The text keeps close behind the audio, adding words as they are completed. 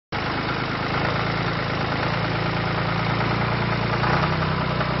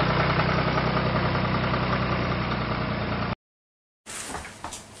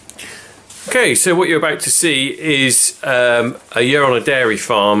Okay, so what you're about to see is a year on a dairy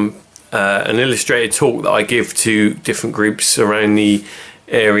farm, an illustrated talk that I give to different groups around the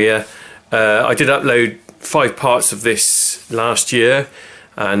area. I did upload 5 parts of this last year,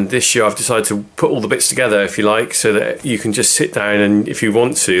 and this year I've decided to put all the bits together, if you like, so that you can just sit down and, if you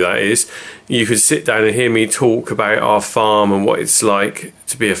want to, that is, you could sit down and hear me talk about our farm and what it's like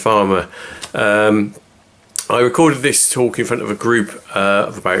to be a farmer. I recorded this talk in front of a group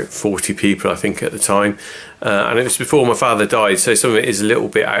of about 40 people, I think, at the time, and it was before my father died, so some of it is a little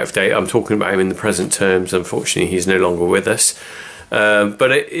bit out of date. I'm talking about him in the present terms. Unfortunately, he's no longer with us,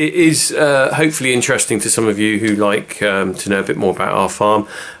 but it is hopefully interesting to some of you who like to know a bit more about our farm,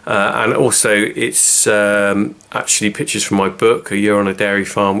 and also it's actually pictures from my book, A Year on a Dairy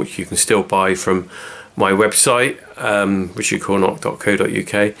Farm, which you can still buy from my website,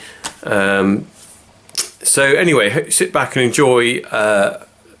 richardcornock.co.uk. So anyway, sit back and enjoy a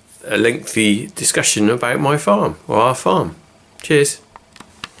lengthy discussion about my farm, or our farm. Cheers.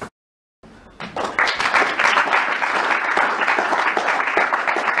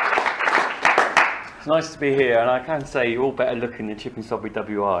 It's nice to be here, and I can say you're all better looking than Chip and Sobby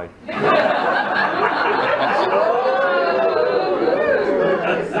WI.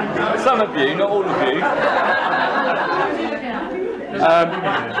 Some of you, not all of you.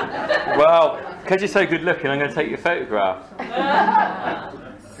 Well, because you're so good looking, I'm going to take your photograph.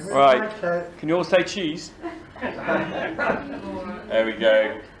 Right, can you all say cheese? There we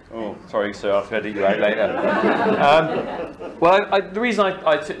go. Oh, sorry, sir, I'll edit you out later. Well, the reason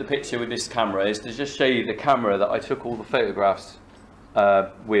I took the picture with this camera is to just show you the camera that I took all the photographs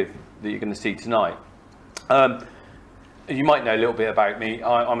with, that you're going to see tonight. You might know a little bit about me.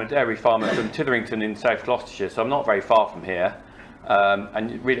 I'm a dairy farmer from Titherington in South Gloucestershire, so I'm not very far from here.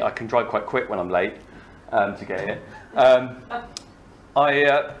 And really, I can drive quite quick when I'm late to get here.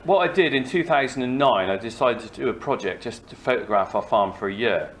 What I did in 2009, I decided to do a project just to photograph our farm for a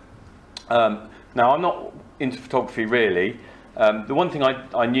year. Now, I'm not into photography really. The one thing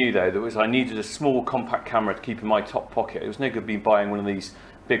I knew though, that was I needed a small compact camera to keep in my top pocket. It was no good me buying one of these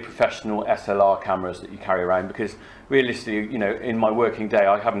big professional SLR cameras that you carry around, because realistically, you know, in my working day,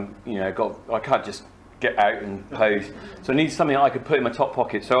 I haven't, you know, I can't just get out and pose. So I needed something that I could put in my top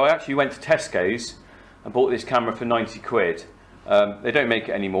pocket. So I actually went to Tesco's and bought this camera for 90 quid. They don't make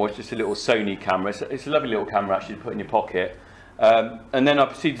it anymore. It's just a little Sony camera. It's a lovely little camera actually to put in your pocket. And then I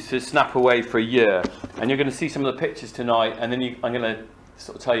proceeded to snap away for a year. And you're going to see some of the pictures tonight, and then I'm going to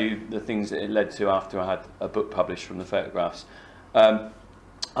sort of tell you the things that it led to after I had a book published from the photographs. I'll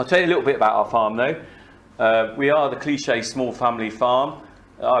tell you a little bit about our farm though. We are the cliche small family farm.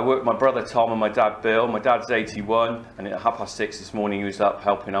 I work with my brother Tom and my dad Bill. My dad's 81, and at 6:30 this morning he was up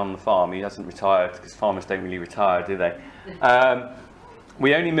helping on the farm. He hasn't retired, because farmers don't really retire, do they?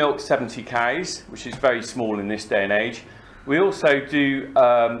 We only milk 70 cows, which is very small in this day and age. We also do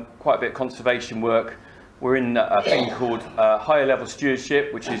quite a bit of conservation work. We're in a thing called higher level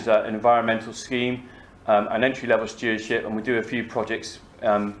stewardship, which is an environmental scheme, and entry level stewardship, and we do a few projects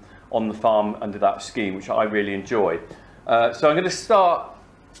on the farm under that scheme, which I really enjoy. So I'm going to start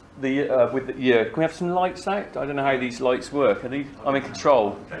with the year. Can we have some lights out? I don't know how these lights work. I'm in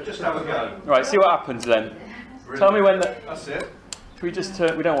control. Just have a go. Right, see what happens then. Brilliant. Tell me when That's it. Should we just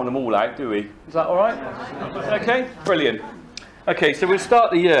turn? We don't want them all out, do we? Is that all right? Okay, brilliant. Okay, so we'll start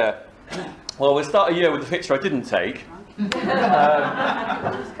the year. Well, we'll start a year with the picture I didn't take.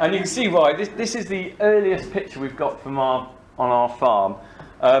 And you can see why. This is the earliest picture we've got from on our farm.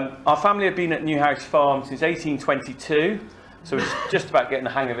 Our family have been at Newhouse Farm since 1822. So we're just about getting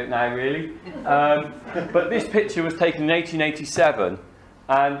the hang of it now, really. But this picture was taken in 1887,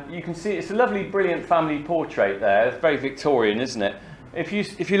 and you can see it's a lovely, brilliant family portrait there. It's very Victorian, isn't it? If you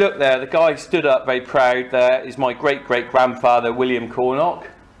look there, the guy stood up very proud there is my great-great-grandfather, William Cornock,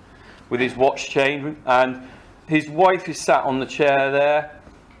 with his watch chain, and his wife is sat on the chair there,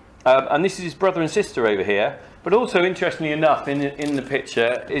 and this is his brother and sister over here. But also, interestingly enough, in the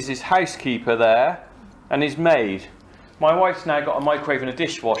picture is his housekeeper there, and his maid. My wife's now got a microwave and a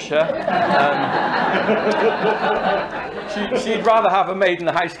dishwasher. She'd rather have a maid and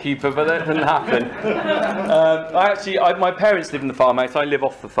a housekeeper, but that didn't happen. My parents live in the farmhouse. I live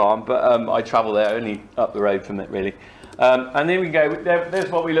off the farm, but I travel there, only up the road from it, really. And there we go. There's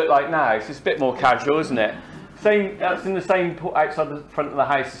what we look like now. So it's a bit more casual, isn't it? That's in the same outside the front of the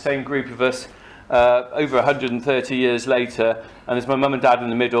house. The same group of us, over 130 years later. And there's my mum and dad in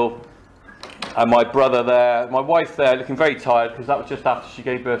the middle. And my brother there, my wife there, looking very tired, because that was just after she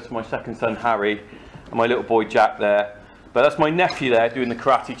gave birth to my second son, Harry, and my little boy, Jack, there. But that's my nephew there doing the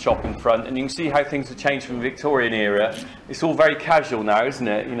karate chop in front, and you can see how things have changed from the Victorian era. It's all very casual now, isn't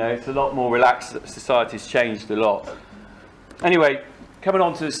it? You know, it's a lot more relaxed. Society's changed a lot. Anyway, coming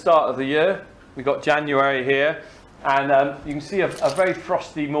on to the start of the year, we've got January here, and you can see a very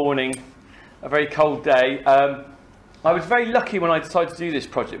frosty morning, a very cold day. I was very lucky when I decided to do this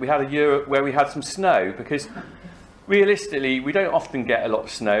project. We had a year where we had some snow, because realistically, we don't often get a lot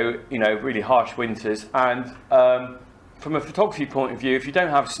of snow, you know, really harsh winters, and from a photography point of view, if you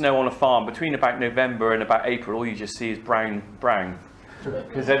don't have snow on a farm between about November and about April, all you just see is brown,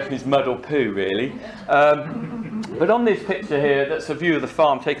 because everything's mud or poo, really. But on this picture here, that's a view of the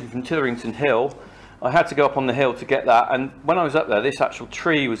farm taken from Titherington Hill. I had to go up on the hill to get that, and when I was up there, this actual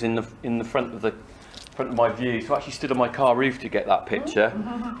tree was in the front of my view, so I actually stood on my car roof to get that picture.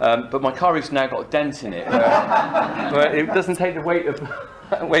 But my car roof's now got a dent in it, where it doesn't take the weight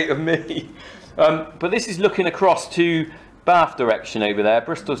of me. But this is looking across to Bath direction over there.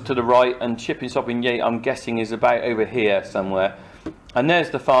 Bristol's to the right, and Chipping Sopping Yate, I'm guessing, is about over here somewhere. And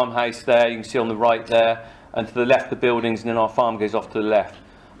there's the farmhouse there, you can see on the right there, and to the left the buildings, and then our farm goes off to the left.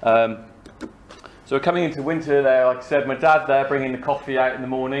 So we're coming into winter there, like I said. My dad there bringing the coffee out in the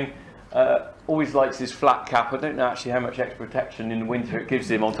morning. Always likes his flat cap. I don't know actually how much extra protection in the winter it gives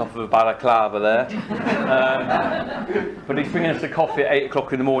him on top of a balaclava there. But he's bringing us the coffee at 8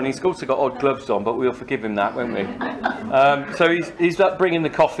 o'clock in the morning. He's also got odd gloves on, but we'll forgive him that, won't we? So he's up bringing the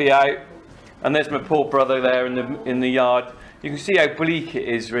coffee out, and there's my poor brother there in the yard. You can see how bleak it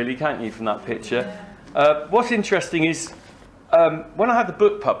is, really, can't you, from that picture? What's interesting is when I had the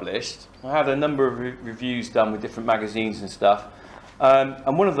book published, I had a number of reviews done with different magazines and stuff.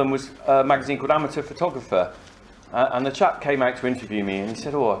 And one of them was a magazine called Amateur Photographer, and the chap came out to interview me, and he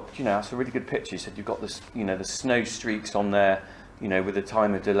said, "Oh, you know, that's a really good picture." He said, "You've got this, you know, the snow streaks on there, you know, with the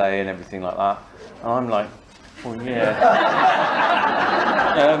time of delay and everything like that." And I'm like, "Oh yeah,"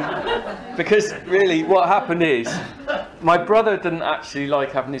 because really, what happened is, my brother didn't actually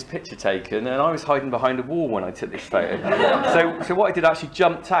like having his picture taken, and I was hiding behind a wall when I took this photo. So what I did, actually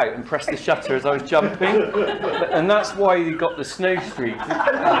jumped out and pressed the shutter as I was jumping, and that's why you got the snow streaks.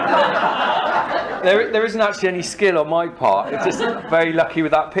 There isn't actually any skill on my part. It's just very lucky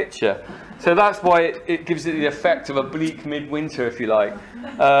with that picture. So that's why it gives it the effect of a bleak midwinter, if you like.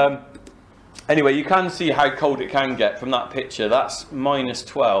 Anyway, you can see how cold it can get from that picture. That's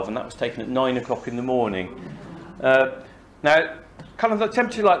 -12, and that was taken at 9 o'clock in the morning. Now, kind of a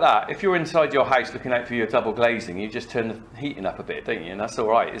temperature like that, if you're inside your house looking out for your double glazing, you just turn the heating up a bit, don't you? And that's all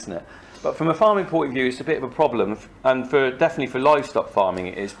right, isn't it? But from a farming point of view, it's a bit of a problem, and definitely for livestock farming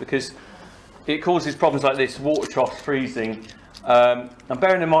it is, because it causes problems like this, water troughs freezing. And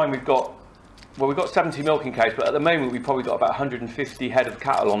bearing in mind we've got 70 milking cows, but at the moment we've probably got about 150 head of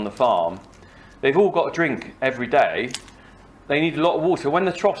cattle on the farm. They've all got to drink every day. They need a lot of water. When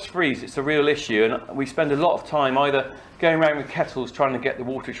the troughs freeze, it's a real issue, and we spend a lot of time either going around with kettles trying to get the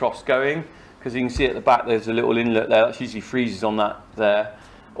water troughs going, because you can see at the back there's a little inlet there that usually freezes on that there.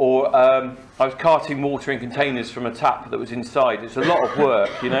 Or I was carting water in containers from a tap that was inside. It's a lot of work,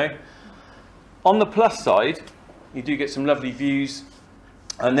 you know. On the plus side, you do get some lovely views,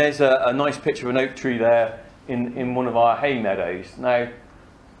 and there's a nice picture of an oak tree there in one of our hay meadows. Now,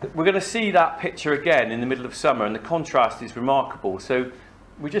 we're going to see that picture again in the middle of summer, and the contrast is remarkable. So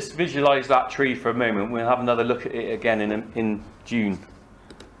we just visualise that tree for a moment. We'll have another look at it again in June.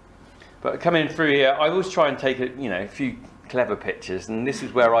 But coming through here, I always try and take a few clever pictures, and this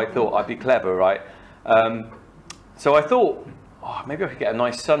is where I thought I'd be clever, right? So I thought, oh, maybe I could get a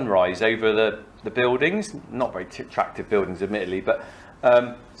nice sunrise over the buildings. Not very attractive buildings, admittedly, but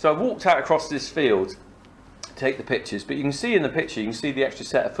so I walked out across this field take the pictures, but you can see in the picture, you can see the extra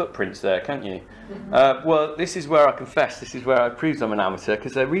set of footprints there, can't you? Well, this is where I confess, this is where I proved I'm an amateur,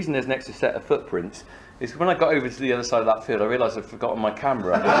 because the reason there's an extra set of footprints is when I got over to the other side of that field, I realised I'd forgotten my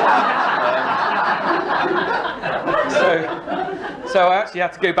camera. So I actually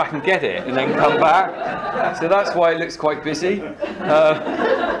had to go back and get it and then come back. So that's why it looks quite busy.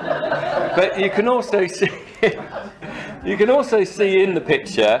 But you can also see in the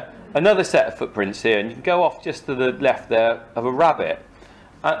picture another set of footprints here, and you can go off just to the left there of a rabbit.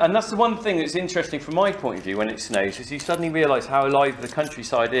 And that's the one thing that's interesting from my point of view when it snows, is you suddenly realise how alive the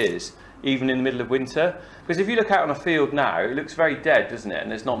countryside is, even in the middle of winter. Because if you look out on a field now, it looks very dead, doesn't it?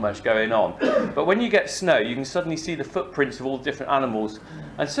 And there's not much going on. But when you get snow, you can suddenly see the footprints of all the different animals.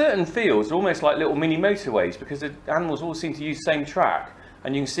 And certain fields are almost like little mini motorways, because the animals all seem to use the same track.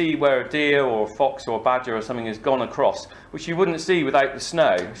 And you can see where a deer or a fox or a badger or something has gone across, which you wouldn't see without the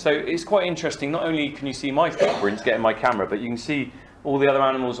snow. So it's quite interesting. Not only can you see my footprints getting my camera, but you can see all the other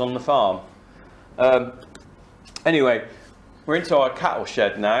animals on the farm. Anyway, we're into our cattle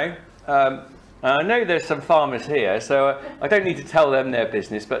shed now. And I know there's some farmers here, so I don't need to tell them their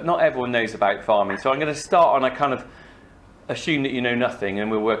business, but not everyone knows about farming. So I'm going to start on a kind of assume that you know nothing, and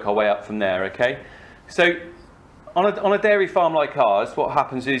we'll work our way up from there, okay? So on a dairy farm like ours, what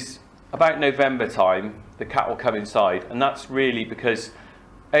happens is about November time, the cattle come inside, and that's really because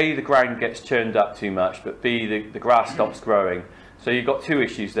A, the ground gets churned up too much, but B, the grass stops growing. So you've got two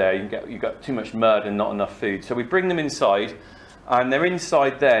issues there. You've got too much mud and not enough food. So we bring them inside, and they're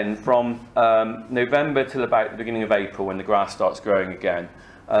inside then from November till about the beginning of April when the grass starts growing again.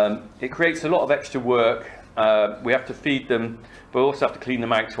 It creates a lot of extra work. We have to feed them, but we also have to clean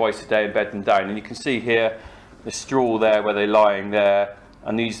them out twice a day and bed them down. And you can see here the straw there where they're lying there,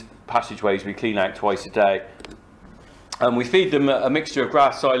 and these passageways we clean out twice a day. And we feed them a mixture of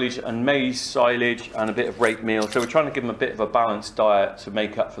grass silage and maize silage and a bit of rape meal. So we're trying to give them a bit of a balanced diet to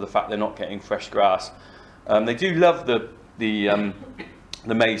make up for the fact they're not getting fresh grass. They do love the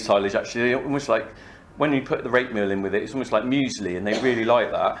maize silage, actually. They're almost like, when you put the rape meal in with it, it's almost like muesli, and they really like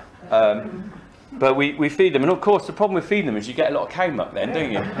that. But we feed them, and of course the problem with feeding them is you get a lot of cow muck then,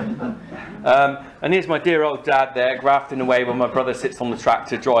 don't you? And here's my dear old dad there grafting away while my brother sits on the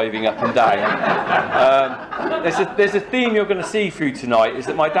tractor driving up and down. There's a theme you're going to see through tonight, is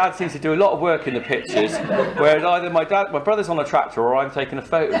that my dad seems to do a lot of work in the pictures, whereas either my brother's on a tractor or I'm taking a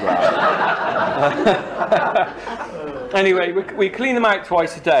photograph. Anyway, we clean them out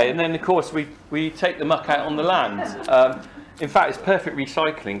twice a day, and then of course we take the muck out on the land. In fact, it's perfect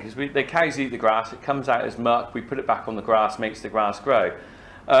recycling, because the cows eat the grass, it comes out as muck, we put it back on the grass, makes the grass grow.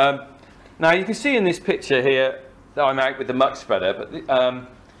 Now you can see in this picture here that I'm out with the muck spreader, but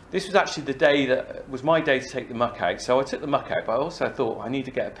this was actually the day that was my day to take the muck out. So I took the muck out, but I also thought I need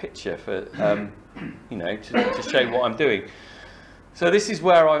to get a picture for, you know, to show what I'm doing. So this is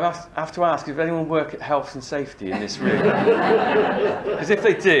where I have to ask if anyone work at health and safety in this room. Because if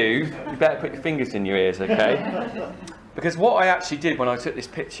they do, you better put your fingers in your ears, okay? Because what I actually did when I took this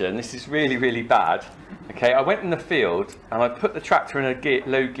picture, and this is really, really bad, okay, I went in the field and I put the tractor in a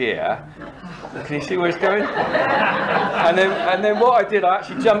low gear. Can you see where it's going? And then what I did, I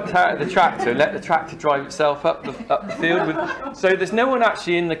actually jumped out of the tractor and let the tractor drive itself up the field. So there's no one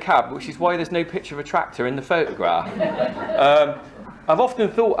actually in the cab, which is why there's no picture of a tractor in the photograph. I've often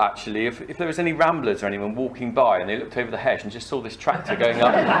thought, actually, if there was any ramblers or anyone walking by and they looked over the hedge and just saw this tractor going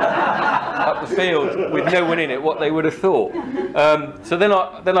up the field with no one in it, what they would have thought. So then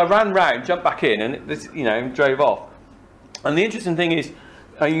I ran round, jumped back in, and drove off. And the interesting thing is,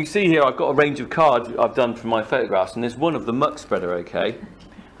 you can see here I've got a range of cards I've done from my photographs, and there's one of the muck spreader, okay?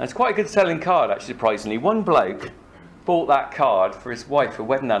 And it's quite a good selling card, actually, surprisingly. One bloke bought that card for his wife for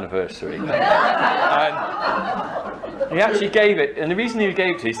wedding anniversary. And he actually gave it, and the reason he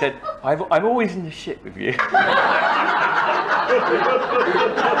gave it to, he said, I'm always in the shit with you.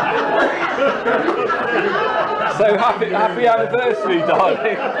 So happy anniversary,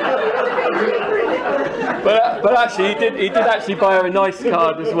 darling. But actually, he did actually buy her a nice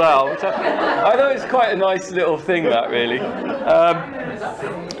card as well, which I thought it was quite a nice little thing, that, really.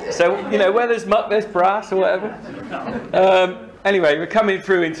 So, you know, where there's muck, there's brass, or whatever. Anyway, we're coming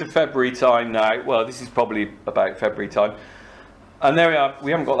through into February time now. Well, this is probably about February time. And there we are.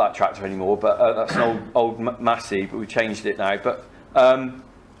 We haven't got that tractor anymore, but that's an old Massey, but we changed it now. But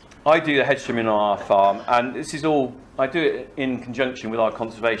I do the hedge trimming on our farm, and this is all, I do it in conjunction with our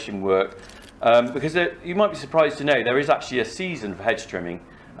conservation work, because you might be surprised to know there is actually a season for hedge trimming,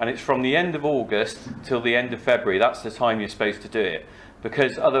 and it's from the end of August till the end of February. That's the time you're supposed to do it,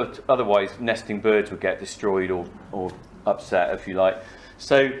 because otherwise nesting birds would get destroyed or upset, if you like.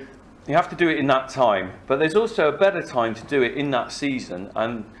 So you have to do it in that time, but there's also a better time to do it in that season,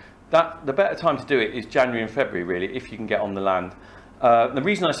 and the better time to do it is January and February, really, if you can get on the land. The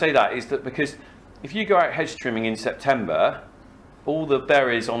reason I say that is that because if you go out hedge trimming in September, all the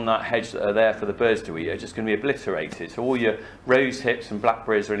berries on that hedge that are there for the birds to eat are just going to be obliterated. So all your rose hips and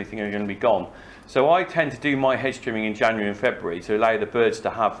blackberries or anything are going to be gone. So I tend to do my hedge trimming in January and February to allow the birds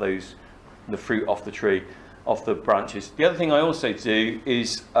to have the fruit off the tree, off the branches. The other thing I also do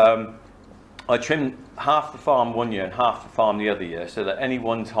is I trim half the farm one year and half the farm the other year, so that any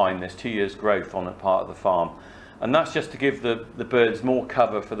one time there's 2 years growth on a part of the farm. And that's just to give the birds more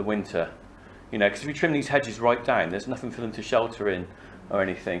cover for the winter. You know, because if you trim these hedges right down, there's nothing for them to shelter in or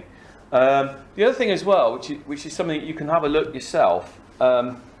anything. The other thing as well, which is something that you can have a look yourself,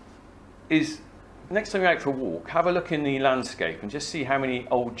 is next time you're out for a walk, have a look in the landscape and just see how many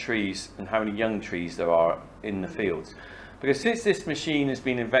old trees and how many young trees there are in the fields. Because since this machine has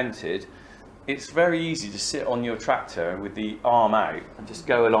been invented, it's very easy to sit on your tractor with the arm out and just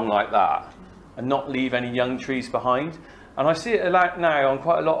go along like that and not leave any young trees behind. And I see it a lot now on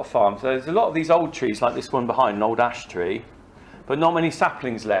quite a lot of farms. There's a lot of these old trees, like this one behind, an old ash tree, but not many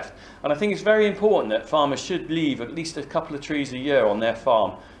saplings left. And I think it's very important that farmers should leave at least a couple of trees a year on their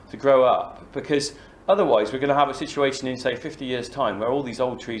farm to grow up, because otherwise we're going to have a situation in, say, 50 years' time where all these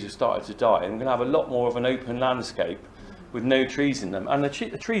old trees have started to die, and we're going to have a lot more of an open landscape with no trees in them. And the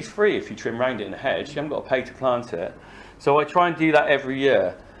tree's free if you trim round it in a hedge. You haven't got to pay to plant it. So I try and do that every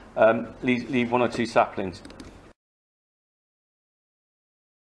year, leave 1 or 2 saplings.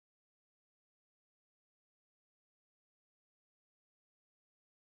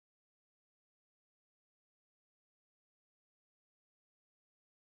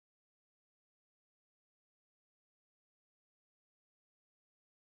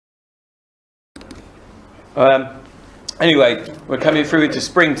 Anyway, we're coming through into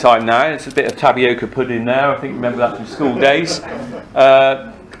springtime now. It's a bit of tapioca pudding there. I think you remember that from school days.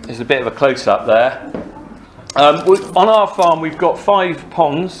 There's a bit of a close-up there. On our farm, we've got 5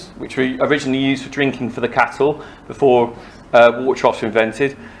 ponds, which we originally used for drinking for the cattle before water troughs were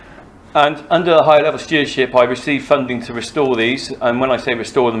invented. And under the high-level stewardship, I received funding to restore these. And when I say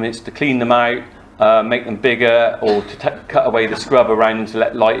restore them, it's to clean them out, make them bigger, or to cut away the scrub around them to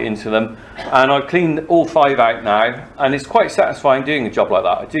let light into them. And I've cleaned all 5 out now, and it's quite satisfying doing a job like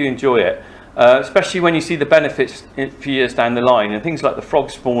that. I do enjoy it, especially when you see the benefits a few years down the line, and things like the frog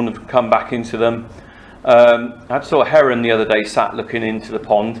spawn have come back into them. I saw a heron the other day sat looking into the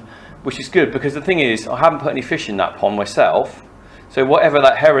pond, which is good, because the thing is, I haven't put any fish in that pond myself, so whatever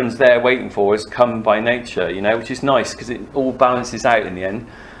that heron's there waiting for has come by nature, you know, which is nice because it all balances out in the end.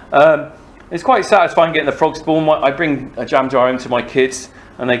 It's quite satisfying getting the frog spawn. I bring a jam jar home to my kids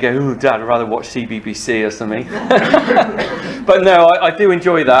and they go, "Oh, Dad, I'd rather watch CBBC or something." But no, I do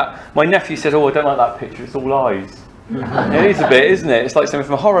enjoy that. My nephew said, "Oh, I don't like that picture, it's all eyes." It is a bit, isn't it? It's like something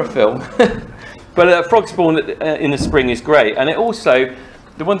from a horror film. But frog spawn in the spring is great. And it also,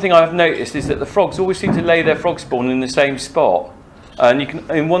 the one thing I've noticed is that the frogs always seem to lay their frog spawn in the same spot. And you can,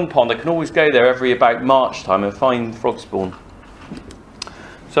 in one pond, I can always go there every about March time and find frog spawn.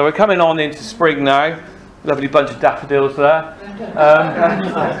 So we're coming on into spring now. Lovely bunch of daffodils there.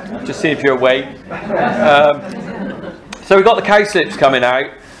 Just see if you're awake. So we've got the cowslips coming out.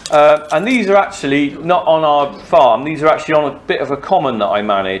 And these are actually not on our farm. These are actually on a bit of a common that I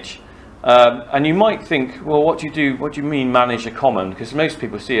manage. And you might think, well, what do you do? What do you mean manage a common? Because most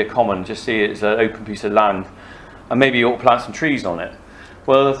people see a common, just see it as an open piece of land. And maybe you ought to plant some trees on it.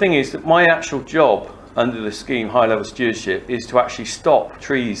 Well, the thing is that my actual job under the scheme high level stewardship is to actually stop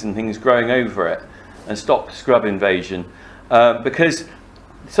trees and things growing over it and stop scrub invasion, because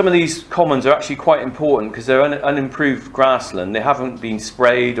some of these commons are actually quite important because they're unimproved grassland. They haven't been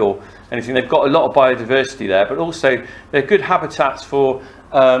sprayed or anything. They've got a lot of biodiversity there, but also they're good habitats for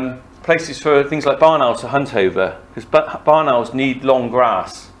places for things like barn owls to hunt over, because barn owls need long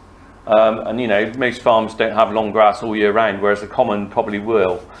grass, and you know, most farms don't have long grass all year round, whereas the common probably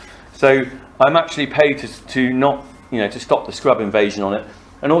will. So I'm actually paid to not, you know, to stop the scrub invasion on it.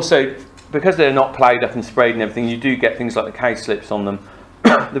 And also, because they're not ploughed up and sprayed and everything, you do get things like the cowslips on them.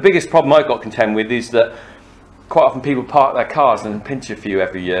 The biggest problem I've got to contend with is that quite often people park their cars and pinch a few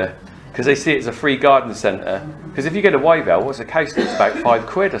every year because they see it as a free garden centre. Because if you go to Wyvale, what's a cowslip? About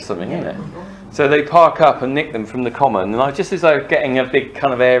 £5 or something, isn't it? So they park up and nick them from the common. And just as I'm getting a big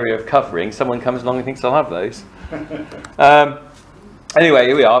kind of area of covering, someone comes along and thinks I'll have those. Anyway,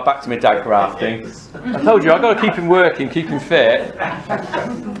 here we are, back to my dad grafting. I told you, I've got to keep him working, keep him fit.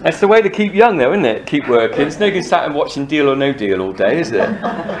 That's the way to keep young though, isn't it? Keep working. It's no good sat and watching Deal or No Deal all day, is it?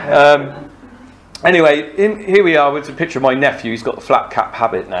 Anyway, here we are with a picture of my nephew. He's got the flat cap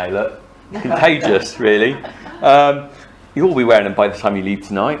habit now, look. Contagious, really. You'll all be wearing them by the time you leave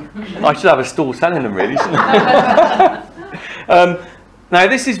tonight. I should have a stall selling them, really, shouldn't I? Now,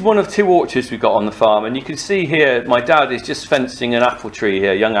 this is one of 2 orchards we've got on the farm, and you can see here my dad is just fencing an apple tree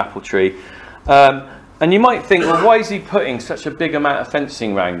here, young apple tree. And you might think, well, why is he putting such a big amount of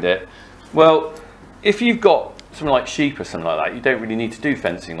fencing around it? Well, if you've got something like sheep or something like that, you don't really need to do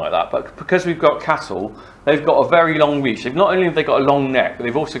fencing like that. But because we've got cattle, they've got a very long reach. Not only have they got a long neck, but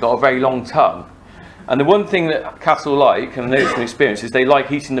they've also got a very long tongue. And the one thing that cattle like, and I know from experience, is they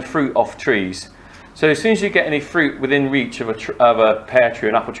like eating the fruit off trees. So as soon as you get any fruit within reach of a pear tree or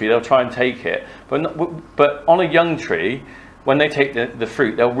an apple tree, they'll try and take it. But on a young tree, when they take the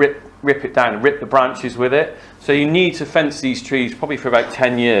fruit, they'll rip it down and rip the branches with it. So you need to fence these trees probably for about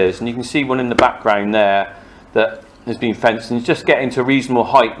 10 years. And you can see one in the background there that has been fenced, and it's just getting to a reasonable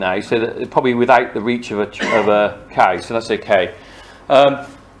height now, so that it's probably without the reach of a cow, so that's okay.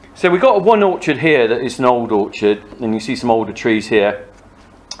 So we've got one orchard here that is an old orchard, and you see some older trees here.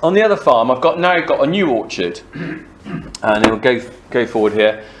 On the other farm, I've now got a new orchard, and it'll go forward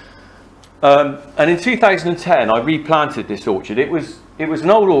here. And in 2010, I replanted this orchard. It was an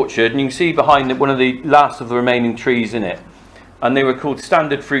old orchard, and you can see behind it one of the last of the remaining trees in it. And they were called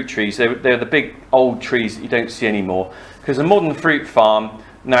standard fruit trees. They're the big old trees that you don't see anymore. Because a modern fruit farm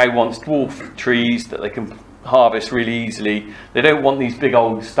now wants dwarf trees that they can harvest really easily. They don't want these big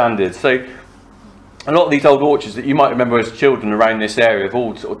old standards. So a lot of these old orchards that you might remember as children around this area have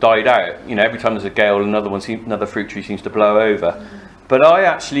all sort of died out. You know, every time there's a gale, another fruit tree seems to blow over. But I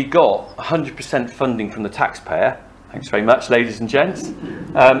actually got 100% funding from the taxpayer, thanks very much, ladies and gents,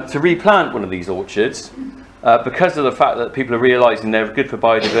 to replant one of these orchards because of the fact that people are realising they're good for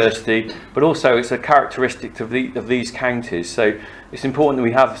biodiversity, but also it's a characteristic of these counties. So it's important that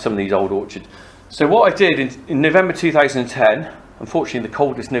we have some of these old orchards. So what I did in November 2010, unfortunately the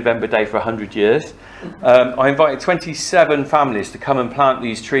coldest November day for 100 years, I invited 27 families to come and plant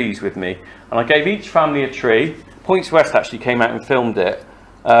these trees with me. And I gave each family a tree. Points West actually came out and filmed it.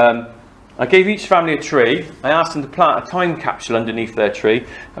 I gave each family a tree. I asked them to plant a time capsule underneath their tree.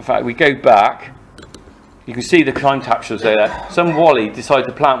 In fact, we go back. You can see the time capsules there. Some Wally decided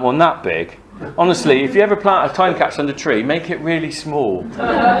to plant one that big. Honestly, if you ever plant a time capsule under a tree, make it really small.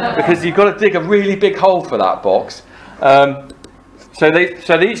 Because you've got to dig a really big hole for that box. So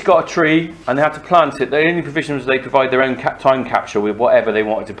they each got a tree and they had to plant it. The only provision was they provide their own time capsule with whatever they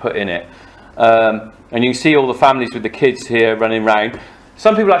wanted to put in it. And you can see all the families with the kids here running around.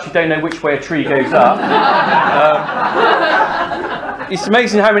 Some people actually don't know which way a tree goes up. It's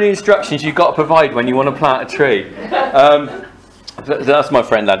amazing how many instructions you've got to provide when you want to plant a tree. That's my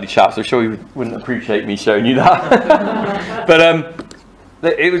friend Andy Chaps. I'm sure he wouldn't appreciate me showing you that.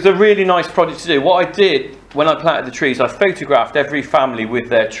 But it was a really nice project to do. What I did when I planted the trees, I photographed every family with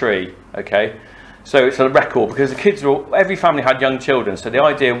their tree. Okay, so it's a record because every family had young children. So the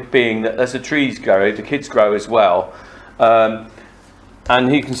idea being that as the trees grow, the kids grow as well.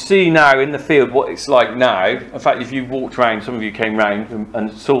 And you can see now in the field what it's like now. In fact, if you walked around, some of you came round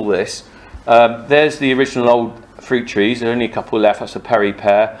and saw this. There's the original old fruit trees. There are only a couple left. That's a Perry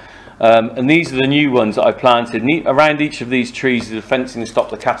pear. And these are the new ones that I've planted. Around each of these trees is a fencing to stop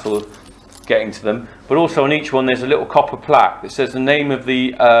the cattle getting to them. But also on each one there's a little copper plaque that says the name of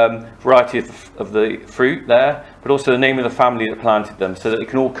the variety of the fruit there, but also the name of the family that planted them, so that they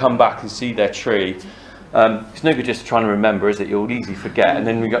can all come back and see their tree. It's no good just trying to remember, is it? You'll easily forget, and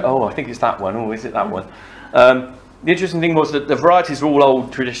then we go, oh, I think it's that one. Oh, is it that one? The interesting thing was that the varieties are all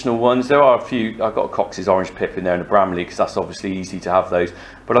old traditional ones. There are a few. I've got a Cox's Orange Pip in there and a Bramley, because that's obviously easy to have those.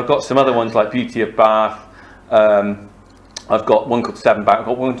 But I've got some other ones like Beauty of Bath. I've got one called Seven Bank. I've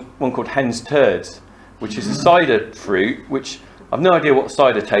got one called Hen's Turds, which is a cider fruit, which I've no idea what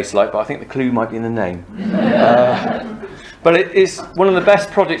cider tastes like, but I think the clue might be in the name. But it is one of the best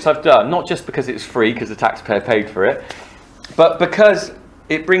projects I've done, not just because it's free, because the taxpayer paid for it, but because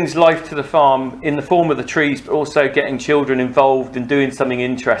it brings life to the farm in the form of the trees, but also getting children involved and doing something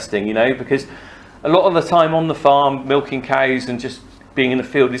interesting, you know, because a lot of the time on the farm, milking cows and just being in the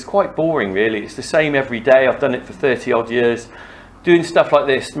field is quite boring, really. It's the same every day. I've done it for 30 odd years. Doing stuff like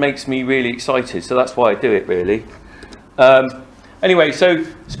this makes me really excited, so that's why I do it, really. Anyway, so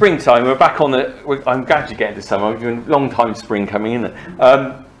springtime, we're back on I'm glad you're getting to summer. We've been a long time spring coming in.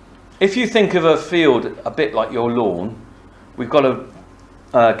 If you think of a field a bit like your lawn, we've got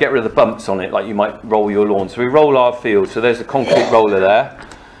to get rid of the bumps on it, like you might roll your lawn. So we roll our field, so there's a concrete roller there.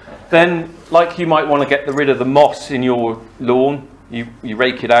 Then, like you might want to get rid of the moss in your lawn, you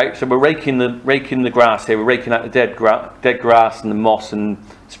rake it out. So we're raking the grass here. We're raking out the dead grass and the moss and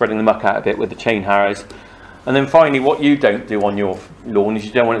spreading the muck out a bit with the chain harrows. And then finally, what you don't do on your lawn is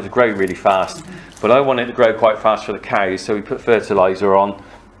you don't want it to grow really fast. But I want it to grow quite fast for the cows, so we put fertiliser on.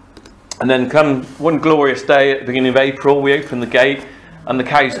 And then come one glorious day at the beginning of April, we open the gate and the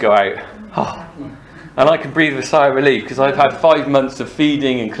cows go out. Oh. And I can breathe a sigh of relief, because I've had 5 months of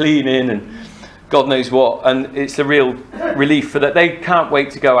feeding and cleaning and God knows what, and it's a real relief for that. They can't wait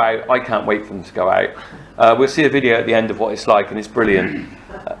to go out. I can't wait for them to go out. We'll see a video at the end of what it's like, and it's brilliant.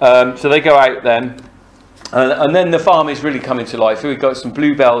 So they go out then. And then the farm is really coming to life. So we've got some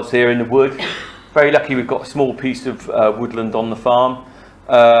bluebells here in the wood. Very lucky we've got a small piece of woodland on the farm.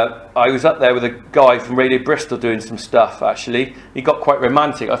 I was up there with a guy from Radio Bristol doing some stuff, actually. He got quite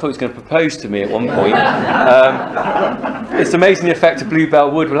romantic. I thought he was going to propose to me at one point. It's amazing the effect a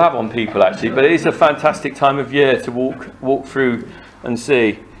bluebell wood will have on people, actually. But it is a fantastic time of year to walk through and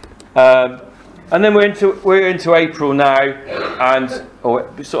see. And then we're into April now,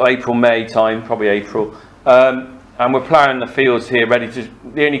 or sort of April, May time, probably April. And we're ploughing the fields here,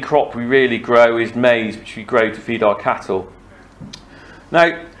 the only crop we really grow is maize, which we grow to feed our cattle.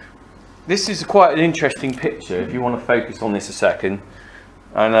 Now, this is quite an interesting picture if you want to focus on this a second.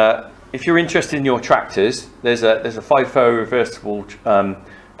 And if you're interested in your tractors, there's a 5-furrow reversible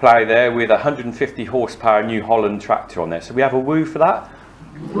plough there with a 150 horsepower New Holland tractor on there. So we have a woo for that.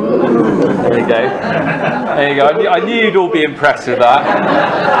 There you go. There you go. I knew you'd all be impressed with that.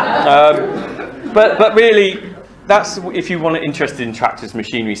 But really, that's if you want to interested in tractors,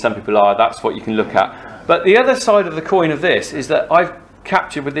 machinery. Some people are. That's what you can look at. But the other side of the coin of this is that I've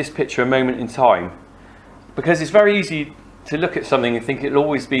captured with this picture a moment in time, because it's very easy to look at something and think it'll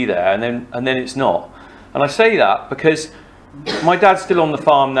always be there, and then it's not. And I say that because my dad's still on the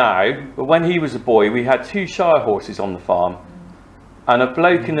farm now, but when he was a boy, we had 2 Shire horses on the farm. And a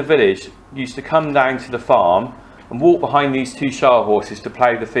bloke in the village used to come down to the farm and walk behind these 2 Shire horses to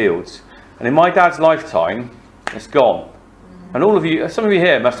plough the fields. And in my dad's lifetime, it's gone. And all of you, some of you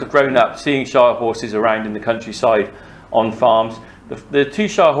here must have grown up seeing Shire horses around in the countryside on farms. The 2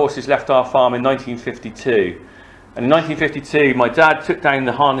 Shire horses left our farm in 1952. And in 1952, my dad took down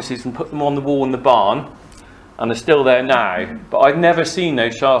the harnesses and put them on the wall in the barn. And they're still there now. But I've never seen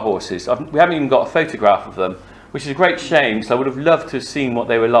those Shire horses. We haven't even got a photograph of them, which is a great shame, so I would have loved to have seen what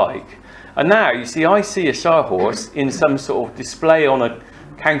they were like. And now, you see, I see a Shire horse in some sort of display on a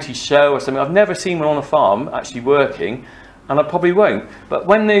county show or something. I've never seen one on a farm actually working, and I probably won't. But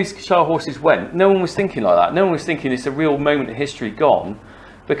when those Shire horses went, no one was thinking like that. No one was thinking it's a real moment of history gone.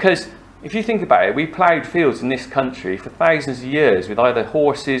 Because if you think about it, we ploughed fields in this country for thousands of years with either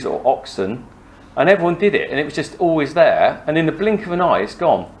horses or oxen, and everyone did it, and it was just always there. And in the blink of an eye, it's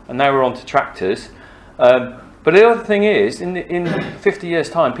gone. And now we're on to tractors. But the other thing is, in 50 years'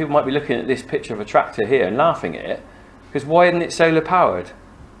 time, people might be looking at this picture of a tractor here and laughing at it, because why isn't it solar powered?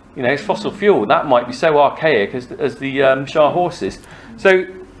 You know, it's fossil fuel. That might be so archaic as the Shire horses. So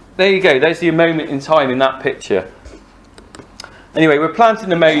there you go. There's the moment in time in that picture. Anyway, we're planting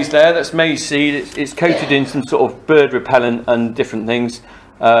the maize there. That's maize seed. It's coated in some sort of bird repellent and different things,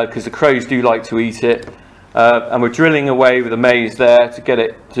 because the crows do like to eat it. And we're drilling away with the maize there to get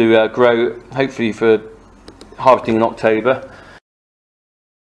it to grow, hopefully for harvesting in October.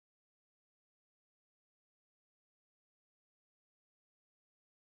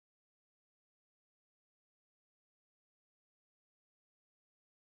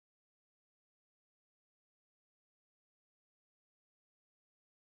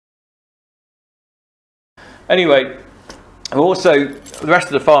 Anyway, also the rest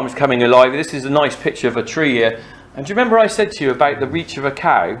of the farm is coming alive. This is a nice picture of a tree here. And do you remember I said to you about the reach of a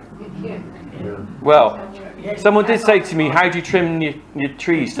cow? Well, someone did say to me, how do you trim your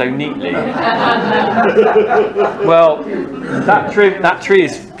trees so neatly? Well, that tree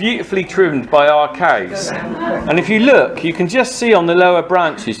is beautifully trimmed by our cows. And if you look, you can just see on the lower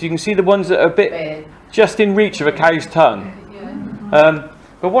branches, you can see the ones that are a bit just in reach of a cow's tongue.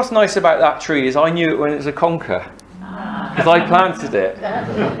 But what's nice about that tree is I knew it when it was a conker, because I planted it.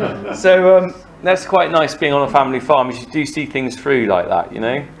 So that's quite nice being on a family farm, is you do see things through like that, you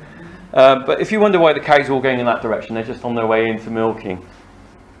know. But if you wonder why the cows are all going in that direction, they're just on their way into milking.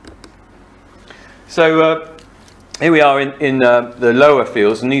 So here we are in the lower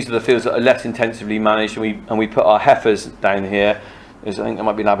fields, and these are the fields that are less intensively managed, and we put our heifers down here. I think there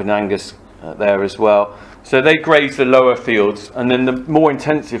might be Lab and Angus there as well. So they graze the lower fields, and then the more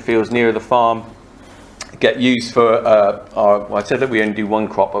intensive fields nearer the farm get used for well, I said that we only do 1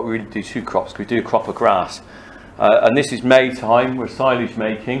 crop, but we really do 2 crops. We do a crop of grass. And this is May time, we're silage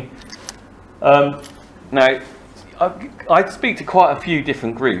making. Now, I speak to quite a few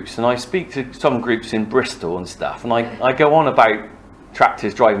different groups, and I speak to some groups in Bristol and stuff, and I go on about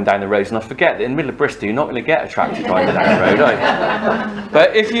tractors driving down the roads, and I forget that in the middle of Bristol you're not going to get a tractor driving down the road, are you?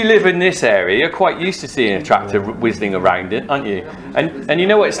 But if you live in this area, you're quite used to seeing a tractor whizzing around it, aren't you? And you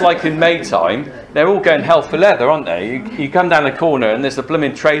know what it's like in May time? They're all going hell for leather, aren't they? You come down the corner and there's a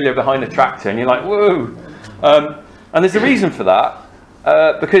blooming trailer behind the tractor, and you're like, whoa! And there's a reason for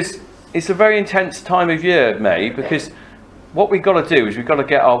that, because it's a very intense time of year, May, because what we've got to do is we've got to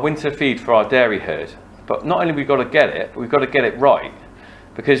get our winter feed for our dairy herd. But not only have we got to get it, but we've got to get it right,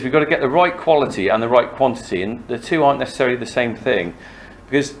 because we've got to get the right quality and the right quantity, and the two aren't necessarily the same thing.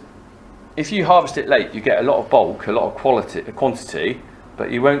 Because if you harvest it late, you get a lot of bulk, a lot of quantity,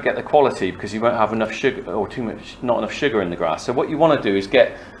 but you won't get the quality because you won't have enough sugar, or not enough sugar in the grass. So what you want to do is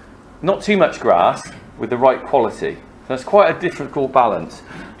get not too much grass with the right quality. So it's quite a difficult balance.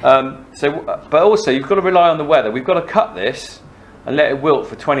 But also you've got to rely on the weather. We've got to cut this and let it wilt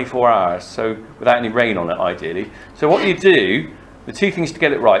for 24 hours, so without any rain on it, ideally. So what you do, the 2 things to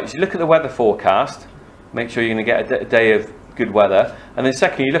get it right, is you look at the weather forecast, make sure you're going to get a day of good weather, and then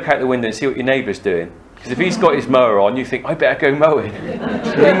secondly, you look out the window and see what your neighbour's doing. Because if he's got his mower on, you think, I better go mowing.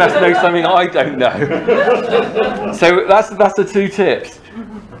 He must know something I don't know. So that's the 2 tips.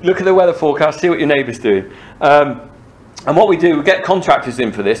 Look at the weather forecast, see what your neighbour's doing. And what we do, we get contractors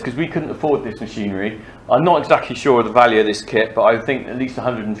in for this because we couldn't afford this machinery. I'm not exactly sure of the value of this kit, but I think at least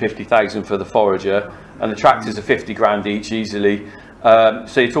 150,000 for the forager, and the tractors are 50 grand each easily.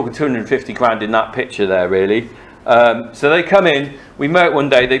 So you're talking 250 grand in that picture there, really. So they come in, we mow it one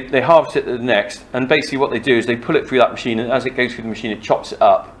day, they harvest it the next, and basically what they do is they pull it through that machine, and as it goes through the machine, it chops it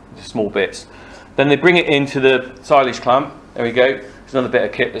up into small bits. Then they bring it into the silage clamp. There we go. It's another bit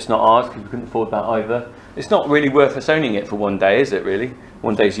of kit that's not ours because we couldn't afford that either. It's not really worth us owning it for one day, is it really?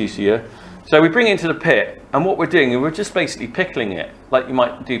 One day's use a year. So we bring it into the pit, and what we're doing is we're just basically pickling it, like you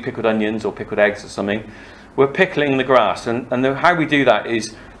might do pickled onions or pickled eggs or something. We're pickling the grass, and how we do that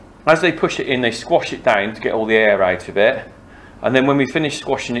is, as they push it in, they squash it down to get all the air out of it. And then when we finish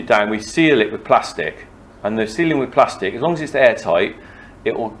squashing it down, we seal it with plastic. And the sealing with plastic, as long as it's airtight,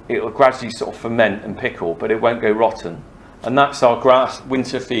 it will gradually sort of ferment and pickle, but it won't go rotten. And that's our grass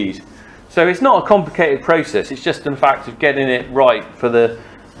winter feed. So it's not a complicated process, it's just in fact of getting it right for the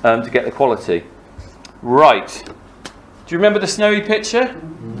to get the quality. Right. Do you remember the snowy picture?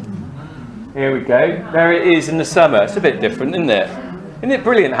 Here we go. There it is in the summer. It's a bit different, isn't it? Isn't it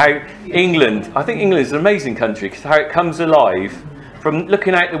brilliant how England, I think England is an amazing country because how it comes alive from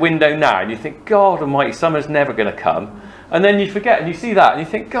looking out the window now and you think, God almighty, summer's never going to come. And then you forget and you see that and you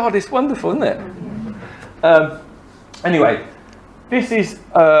think, God, it's wonderful, isn't it? Anyway, this is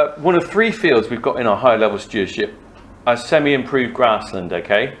one of 3 fields we've got in our higher level stewardship as semi-improved grassland,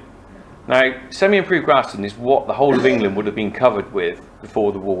 okay? Now, semi-improved grassland is what the whole of England would have been covered with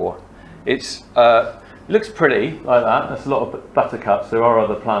before the war. It's looks pretty like that. There's a lot of buttercups. There are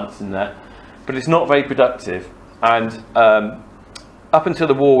other plants in there, but it's not very productive. And up until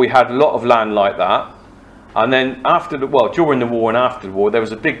the war, we had a lot of land like that. And then after the, well, during the war and after the war, there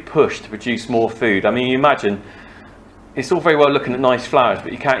was a big push to produce more food. I mean, you imagine, it's all very well looking at nice flowers,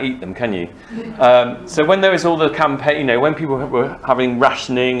 but you can't eat them, can you? So when there was all the campaign, you know, when people were having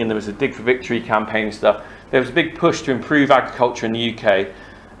rationing and there was a Dig for Victory campaign and stuff, there was a big push to improve agriculture in the UK.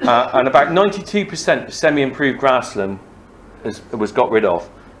 And about 92% of semi-improved grassland was got rid of.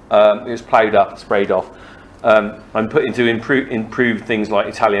 It was ploughed up and sprayed off and put into improved things like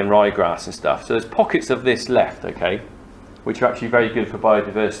Italian ryegrass and stuff. So there's pockets of this left, okay, which are actually very good for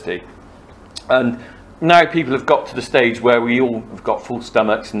biodiversity. And now people have got to the stage where we all have got full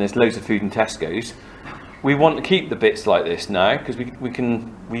stomachs and there's loads of food in Tesco's. We want to keep the bits like this now because we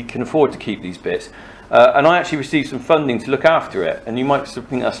can afford to keep these bits. And I actually received some funding to look after it. And you might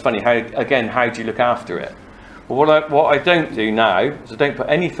think that's funny. How do you look after it? Well, what I don't do now is I don't put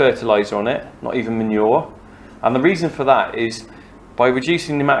any fertiliser on it, not even manure. And the reason for that is by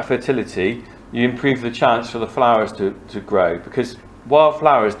reducing the amount of fertility, you improve the chance for the flowers to grow. Because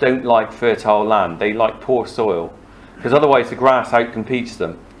wildflowers don't like fertile land. They like poor soil. Because otherwise the grass outcompetes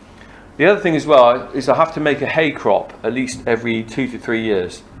them. The other thing as well is I have to make a hay crop at least every 2 to 3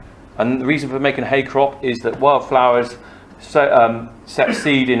 years. And the reason for making a hay crop is that wildflowers set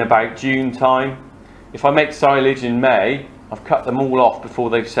seed in about June time. If I make silage in May, I've cut them all off before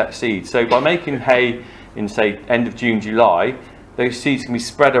they've set seed. So by making hay in, say, end of June, July, those seeds can be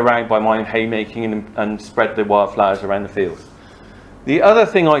spread around by my haymaking and spread the wildflowers around the field. The other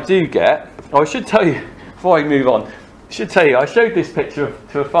thing I do get, I should tell you, before I move on, I should tell you, I showed this picture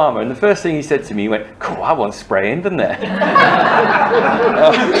to a farmer, and the first thing he said to me, he went, cool, that one's spraying, doesn't it?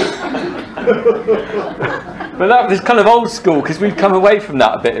 But that was kind of old school, because we've come away from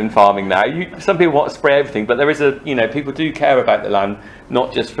that a bit in farming now. Some people want to spray everything, but there is people do care about the land,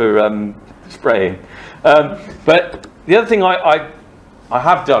 not just for spraying. But the other thing I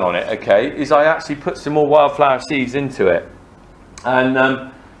have done on it, okay, is I actually put some more wildflower seeds into it. And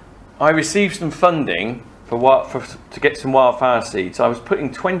I received some funding to get some wildflower seeds. I was putting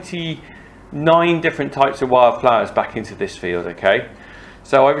 29 different types of wildflowers back into this field, okay?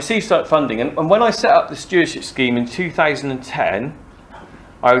 So I received that funding, and when I set up the stewardship scheme in 2010,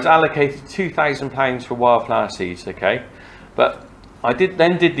 I was allocated £2,000 for wildflower seeds, okay? But I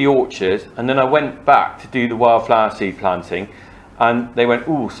then did the orchard, and then I went back to do the wildflower seed planting, and they went,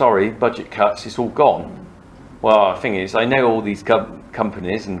 oh, sorry, budget cuts, it's all gone. Well, the thing is, I know all these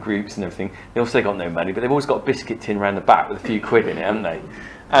companies and groups and everything, they also got no money, but they've always got a biscuit tin around the back with a few quid in it, haven't they?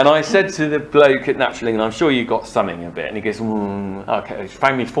 And I said to the bloke at Natural England, I'm sure you got something a bit. And he goes, okay, he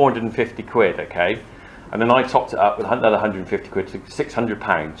found me 450 quid, okay? And then I topped it up with another 150 quid, so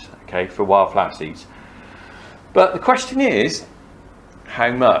 £600, okay, for wildflower seeds. But the question is,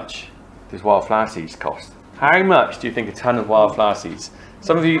 how much does wildflower seeds cost? How much do you think a ton of wildflower seeds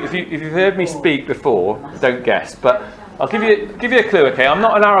Some of you, if you've heard me speak before, don't guess. But I'll give you a clue. Okay, I'm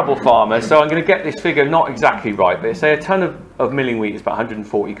not an arable farmer, so I'm going to get this figure not exactly right. But say a ton of milling wheat is about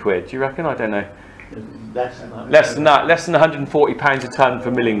 140 quid. Do you reckon? I don't know. Less than that. Less than 140 pounds a ton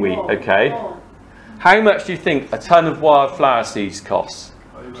for milling wheat. Okay. How much do you think a ton of wildflower seeds costs?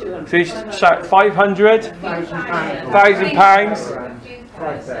 So you shout 500,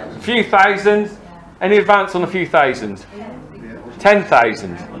 £1,000, a few thousand. Any advance on a few thousand?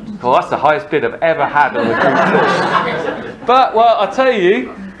 10,000. Well, that's the highest bid I've ever had on a group course. But, well, I'll tell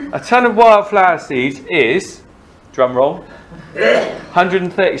you, a ton of wildflower seeds is, drum roll,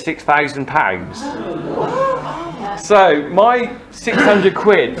 £136,000. So, my 600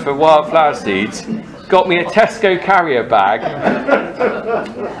 quid for wildflower seeds got me a Tesco carrier bag.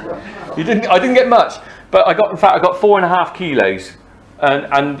 I didn't get much, but in fact, I got 4.5 kilos.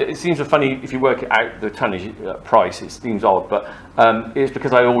 And it seems funny if you work it out, the tonnage price, it seems odd, but it's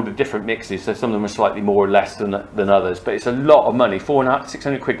because I ordered different mixes, so some of them are slightly more or less than others, but it's a lot of money.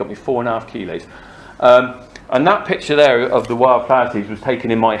 600 quid got me 4.5 kilos. And that picture there of the wildflower seeds was taken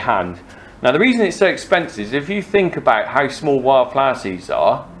in my hand. Now the reason it's so expensive is if you think about how small wildflower seeds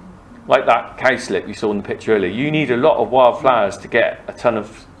are, like that cowslip you saw in the picture earlier, you need a lot of wildflowers to get a ton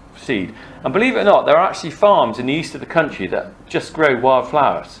of seed. And believe it or not, there are actually farms in the east of the country that just grow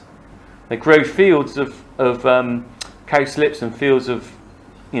wildflowers. They grow fields of cowslips and fields of,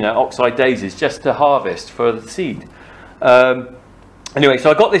 oxeye daisies just to harvest for the seed. Anyway, so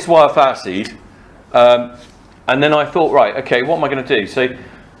I got this wildflower seed, and then I thought, right, okay, what am I going to do? So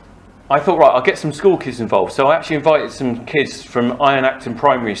I thought, right, I'll get some school kids involved. So I actually invited some kids from Iron Acton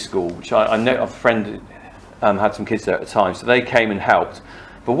Primary School, which I know a friend had some kids there at the time, so they came and helped.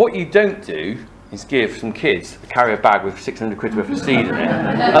 But what you don't do is give some kids a carrier bag with 600 quid worth of seed in it.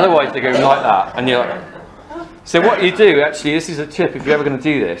 Otherwise they go like that, and you're like... So what you do, actually, this is a tip if you're ever going to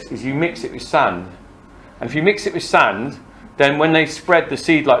do this, is you mix it with sand. And if you mix it with sand, then when they spread the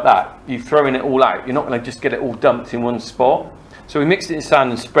seed like that, you're throwing it all out. You're not going to just get it all dumped in one spot. So we mixed it in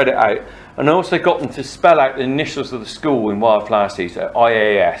sand and spread it out. And I also got them to spell out the initials of the school in wildflower seeds, so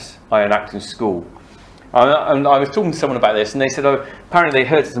IAS, Iron Acton School. And I was talking to someone about this, and they said, oh, apparently they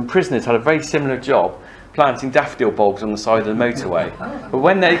heard some prisoners had a very similar job planting daffodil bulbs on the side of the motorway. But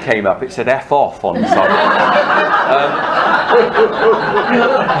when they came up, it said F off on the side.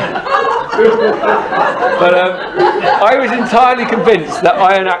 I was entirely convinced that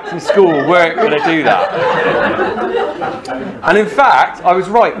Iron Acton School weren't going to do that. And in fact, I was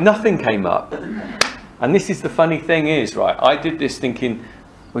right, nothing came up. And this is the funny thing is, right, I did this thinking,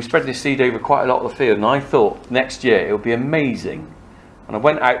 we spread this seed over quite a lot of the field, and I thought next year it would be amazing. And I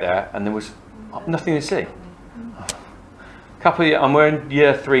went out there and there was nothing to see. I'm in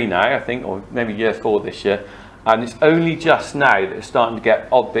year 3 now, I think, or maybe year 4 this year, and it's only just now that it's starting to get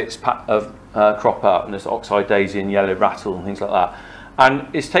odd bits of crop up, and there's oxeye daisy and yellow rattle and things like that. And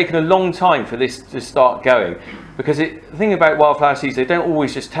it's taken a long time for this to start going, because the thing about wildflower seeds, they don't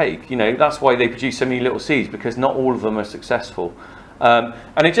always just take, that's why they produce so many little seeds, because not all of them are successful.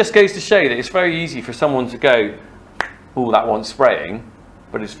 And it just goes to show that it's very easy for someone to go, oh, that wants spraying,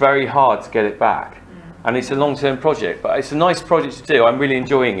 but it's very hard to get it back. And it's a long-term project, but it's a nice project to do. I'm really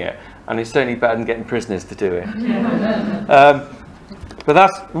enjoying it, and it's certainly better than getting prisoners to do it. But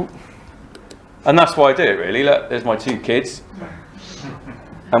that's why I do it, really. Look, there's my 2 kids.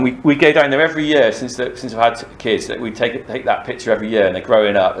 And we go down there every year since I've had kids. That we take that picture every year, and they're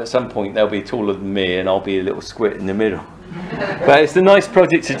growing up. At some point, they'll be taller than me, and I'll be a little squit in the middle. But it's a nice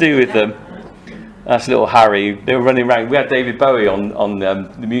project to do with them. That's little Harry. They were running around. We had David Bowie on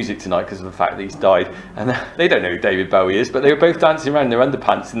the music tonight because of the fact that he's died. And they don't know who David Bowie is, but they were both dancing around in their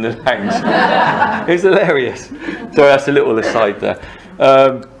underpants in the lounge. It was hilarious. So that's a little aside there.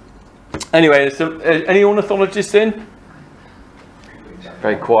 Anyway, any ornithologists in?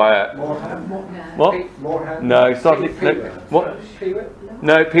 Very quiet. What? No, slightly. No, what?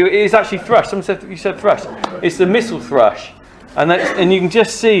 No, it is actually thrush. Someone said you said thrush. It's the mistle thrush, and you can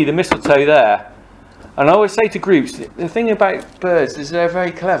just see the mistletoe there. And I always say to groups, the thing about birds is they're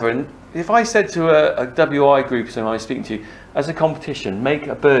very clever. And if I said to a WI group, someone I was speaking to, as a competition, make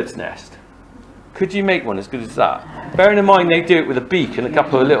a bird's nest, could you make one as good as that? Bearing in mind they do it with a beak and a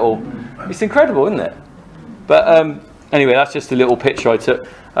couple of little. It's incredible, isn't it? But anyway, that's just a little picture I took.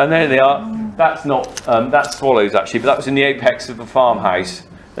 And there they are. That's not, that's swallows actually, but that was in the apex of the farmhouse.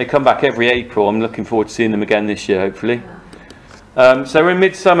 They come back every April. I'm looking forward to seeing them again this year, hopefully. So we're in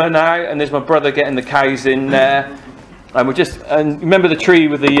midsummer now, and there's my brother getting the cows in there. And remember the tree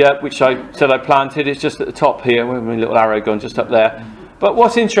with the, which I said I planted, it's just at the top here, where my little arrow gone, just up there. But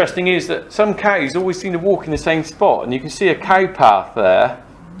what's interesting is that some cows always seem to walk in the same spot, and you can see a cow path there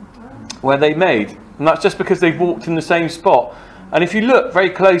where they made, and that's just because they've walked in the same spot. And if you look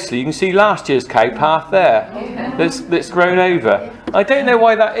very closely, you can see last year's cow path there that's grown over. I don't know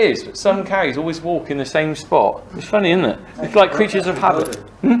why that is, but some cows always walk in the same spot. It's funny, isn't it? It's like creatures of habit.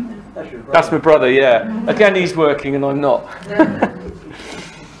 That's my brother, yeah. Again, he's working and I'm not.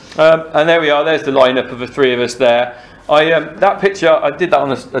 And there we are, there's the lineup of the three of us there. That picture, I did that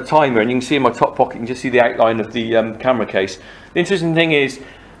on a timer, and you can see in my top pocket, you can just see the outline of the camera case. The interesting thing is,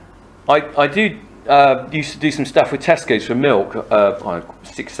 I used to do some stuff with Tesco's for milk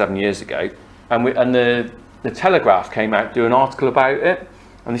 6-7 years ago, and the Telegraph came out to do an article about it,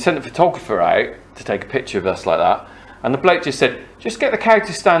 and they sent a photographer out to take a picture of us like that, and the bloke just said, just get the cow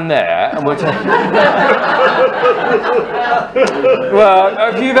to stand there and we'll take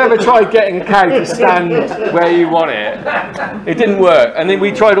Well, if you've ever tried getting a cow to stand where you want it didn't work. And then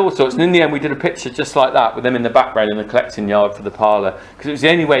we tried all sorts, and in the end we did a picture just like that with them in the background in the collecting yard for the parlour, because it was the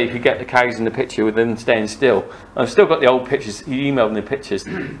only way you could get the cows in the picture with them staying still. And I've still got the old pictures, he emailed me the pictures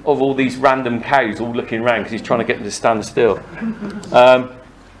of all these random cows all looking around because he's trying to get them to stand still.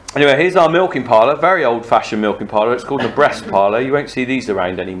 Anyway, here's our milking parlour, very old-fashioned milking parlour. It's called the breast parlour. You won't see these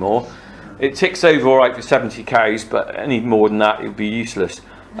around anymore. It ticks over all right for 70 cows, but any more than that, it would be useless.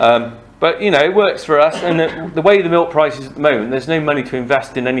 But, you know, it works for us. And the way the milk price is at the moment, there's no money to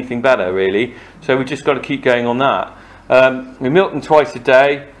invest in anything better, really. So we've just got to keep going on that. We milk them twice a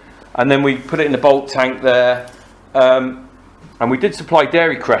day, and then we put it in the bulk tank there. And we did supply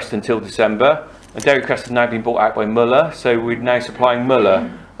Dairy Crest until December. And Dairy Crest has now been bought out by Muller, so we're now supplying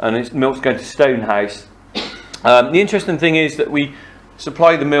Muller. And its milk's going to Stonehouse. The interesting thing is that we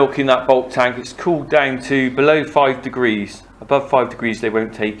supply the milk in that bulk tank. It's cooled down to below 5 degrees. Above 5 degrees they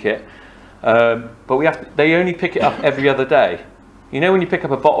won't take it. But they only pick it up every other day. You know when you pick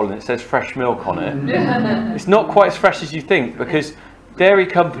up a bottle and it says fresh milk on it? It's not quite as fresh as you think, because dairy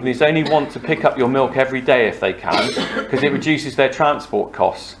companies only want to pick up your milk every day if they can, because it reduces their transport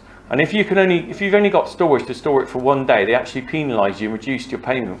costs. And if you've only got storage to store it for one day, they actually penalise you and reduce your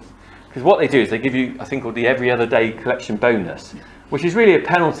payment. Because what they do is they give you a thing called the every other day collection bonus, which is really a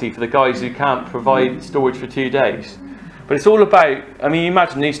penalty for the guys who can't provide storage for 2 days. But it's all about, I mean, you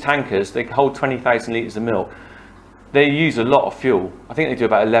imagine these tankers, they hold 20,000 litres of milk. They use a lot of fuel. I think they do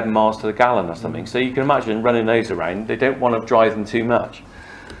about 11 miles to the gallon or something. So you can imagine running those around. They don't want to drive them too much.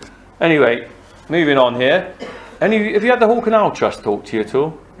 Anyway, moving on here. Have you had the Hall Canal Trust talk to you at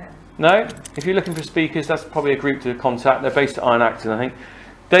all? No? If you're looking for speakers, that's probably a group to contact. They're based at Iron Acton, I think.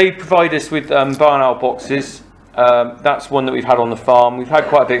 They provide us with barn owl boxes. That's one that we've had on the farm. We've had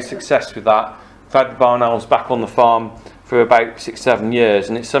quite a bit of success with that. We've had the barn owls back on the farm for about 6-7 years,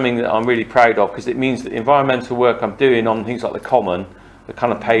 and it's something that I'm really proud of, because it means that the environmental work I'm doing on things like the common are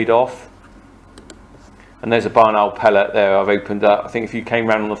kind of paid off. And there's a barn owl pellet there I've opened up. I think if you came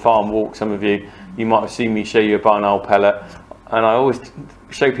round on the farm walk, some of you might have seen me show you a barn owl pellet. And I always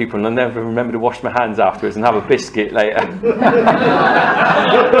show people, and I never remember to wash my hands afterwards and have a biscuit later.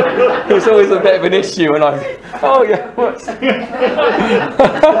 It's always a bit of an issue, and oh yeah, what's...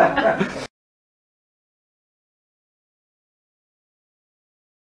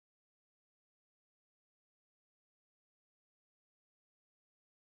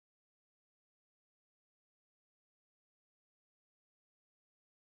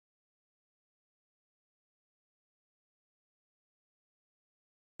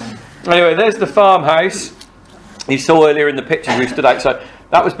 Anyway, there's the farmhouse you saw earlier in the picture we stood outside.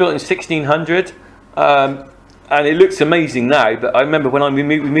 That was built in 1600, and it looks amazing now, but I remember when we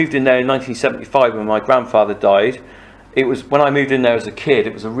moved in there in 1975 when my grandfather died. It was when I moved in there as a kid,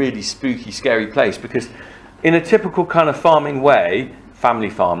 it was a really spooky, scary place, because in a typical kind of farming way, family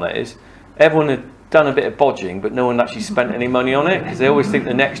farm that is, everyone had done a bit of bodging, but no one actually spent any money on it, because they always think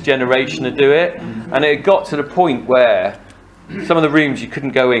the next generation would do it. And it got to the point where some of the rooms you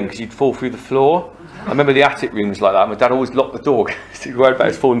couldn't go in because you'd fall through the floor. I remember the attic rooms like that. My dad always locked the door because he was worried about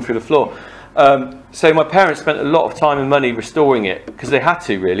us falling through the floor. So my parents spent a lot of time and money restoring it, because they had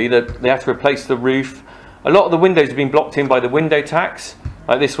to, really. They had to replace the roof. A lot of the windows have been blocked in by the window tax.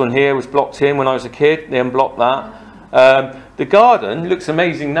 Like this one here was blocked in when I was a kid. They unblocked that. The garden looks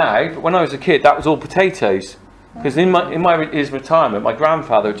amazing now, but when I was a kid, that was all potatoes. Because in his retirement, my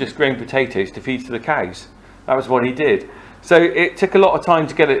grandfather had just grown potatoes to feed to the cows. That was what he did. So it took a lot of time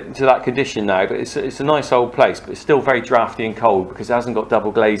to get it into that condition now, but it's a nice old place, but it's still very drafty and cold because it hasn't got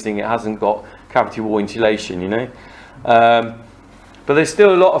double glazing, it hasn't got cavity wall insulation, you know. But there's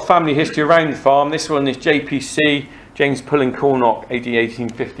still a lot of family history around the farm. This one is JPC, James Pullen Cornock, AD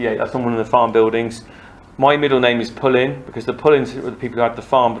 1858. That's on one of the farm buildings. My middle name is Pullin because the Pullins were the people who had the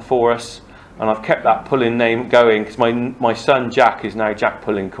farm before us, and I've kept that Pullin name going because my son Jack is now Jack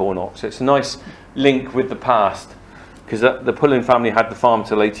Pullin Cornock. So it's a nice link with the past, because the Pullin family had the farm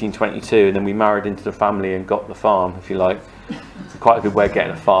till 1822, and then we married into the family and got the farm, if you like. It's quite a good way of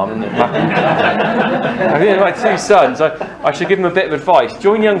getting a farm, isn't it? I think my two sons, I should give them a bit of advice.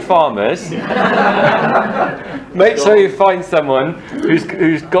 Join young farmers. Make sure you find someone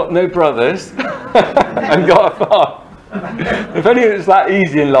who's got no brothers and got a farm. If only it was that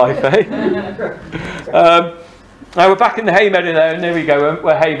easy in life, eh? Now we're back in the hay meadow there, and there we go,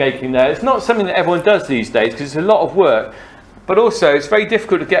 we're haymaking there. It's not something that everyone does these days because it's a lot of work, but also it's very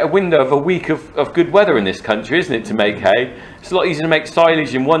difficult to get a window of a week of good weather in this country, isn't it, to make hay? It's a lot easier to make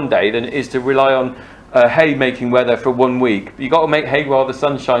silage in one day than it is to rely on hay making weather for 1 week. You've got to make hay while the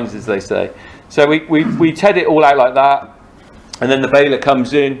sun shines, as they say. So we ted it all out like that, and then the baler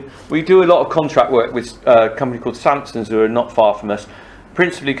comes in. We do a lot of contract work with a company called Sampson's, who are not far from us,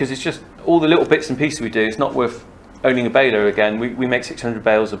 principally because it's just all the little bits and pieces we do. It's not worth owning a baler again. We make 600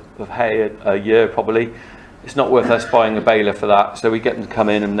 bales of hay a year probably. It's not worth us buying a baler for that, so we get them to come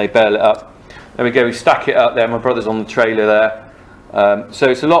in and they bale it up. There we go, we stack it up there. My brother's on the trailer there. So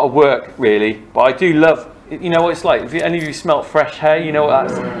it's a lot of work really, but I do love, you know what it's like, if any of you smelt fresh hay, you know what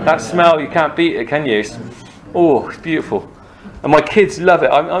that smell, you can't beat it, can you? It's beautiful. And my kids love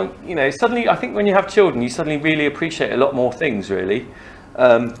it. You know, suddenly I think when you have children, you suddenly really appreciate a lot more things really.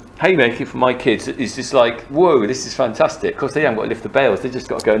 Haymaking for my kids is just like, whoa, this is fantastic. Of course, they haven't got to lift the bales, they just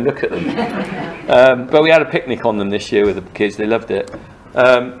got to go and look at them. But we had a picnic on them this year with the kids, they loved it.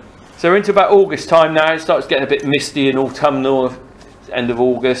 So we're into about August time now, it starts getting a bit misty and autumnal, end of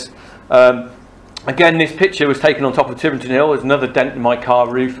August. Again, this picture was taken on top of Tiverton Hill. There's another dent in my car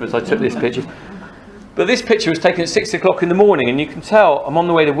roof as I took this picture. But this picture was taken at 6 o'clock in the morning, and you can tell, I'm on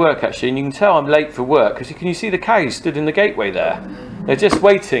the way to work actually, and you can tell I'm late for work, because can you see the cows stood in the gateway there? They're just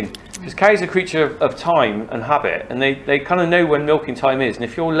waiting, because cows are a creature of time and habit, and they kind of know when milking time is, and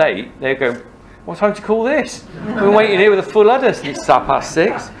if you're late, they go, what time do you call this? We've been waiting here with a full udder since it's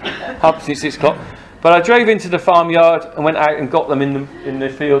 6 o'clock. But I drove into the farmyard and went out and got them in the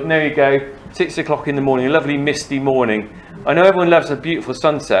field, and there you go, 6 o'clock in the morning, a lovely misty morning. I know everyone loves a beautiful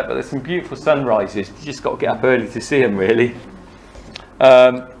sunset, but there's some beautiful sunrises. You just got to get up early to see them, really.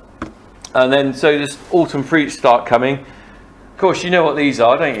 And then, so this autumn fruits start coming. Of course, you know what these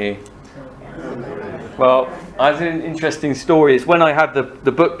are, don't you? Well, I have an interesting story. It's when I had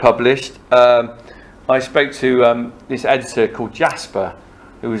the book published, I spoke to this editor called Jasper,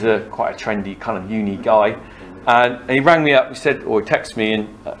 who was quite a trendy kind of uni guy. And he rang me up, he said, or texted me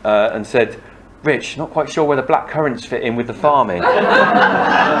and said, Rich, not quite sure where the black currants fit in with the farming.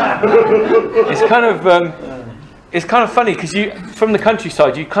 It's kind of funny because you, from the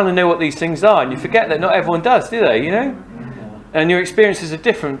countryside, you kind of know what these things are, and you forget that not everyone does, do they? You know, and your experiences are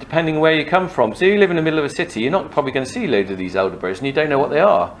different depending where you come from. So you live in the middle of a city, you're not probably going to see loads of these elderberries, and you don't know what they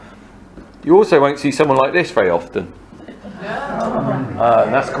are. You also won't see someone like this very often.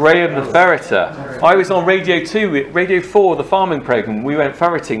 And that's Graham the ferreter. I was on Radio 4, the farming programme. We went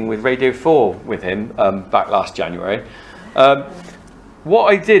ferreting with Radio 4 with him back last January. What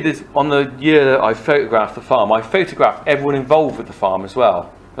I did is, on the year that I photographed the farm, I photographed everyone involved with the farm as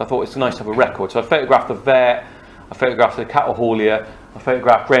well. I thought it's nice to have a record. So I photographed the vet, I photographed the cattle haulier, I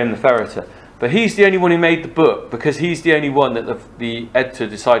photographed Graham the ferreter. But he's the only one who made the book, because he's the only one that the editor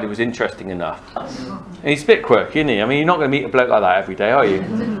decided was interesting enough. And he's a bit quirky, isn't he? I mean, you're not going to meet a bloke like that every day, are you?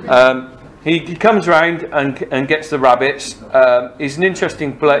 He comes round and gets the rabbits. He's an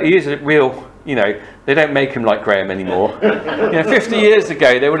interesting bloke. He is a real, you know, they don't make him like Graham anymore. You know, 50 years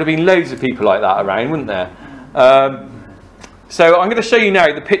ago, there would have been loads of people like that around, wouldn't there? So I'm going to show you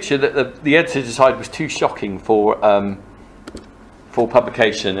now the picture that the editor decided was too shocking for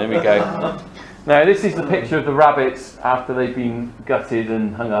publication. There we go. Now this is the picture of the rabbits after they've been gutted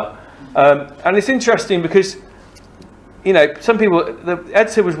and hung up. And it's interesting because, you know, some people, the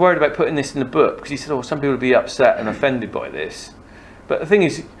editor was worried about putting this in the book because he said, oh, some people will be upset and offended by this. But the thing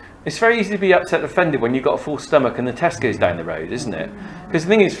is, it's very easy to be upset and offended when you've got a full stomach and the Tesco's down the road, isn't it? Because the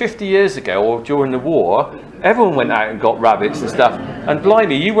thing is, 50 years ago, or during the war, everyone went out and got rabbits and stuff. And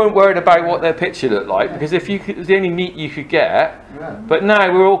blimey, you weren't worried about what their picture looked like, because if it was the only meat you could get. But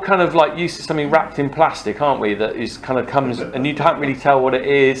now we're all kind of like used to something wrapped in plastic, aren't we? That is kind of comes, and you can't really tell what it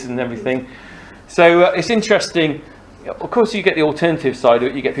is and everything. So it's interesting. Of course, you get the alternative side of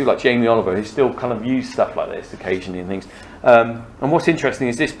it. You get people like Jamie Oliver who still kind of use stuff like this occasionally and things. And what's interesting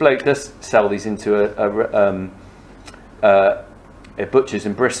is this bloke does sell these into a butcher's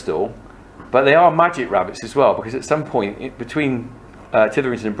in Bristol, but they are magic rabbits as well, because at some point between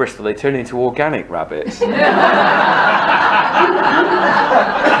Titherington and Bristol, they turn into organic rabbits. You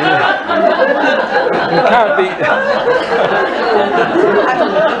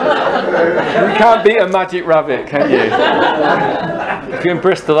can't beat a magic rabbit, can you? If you're in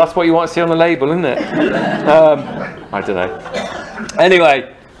Bristol, that's what you want to see on the label, isn't it? I don't know.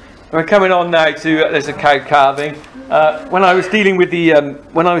 Anyway, we're coming on now to there's a cow calving. When I was dealing with the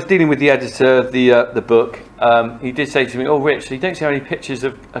editor of the book, he did say to me, "Oh, Rich, you don't see any pictures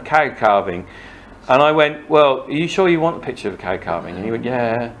of a cow calving." And I went, "Well, are you sure you want a picture of a cow calving?" And he went,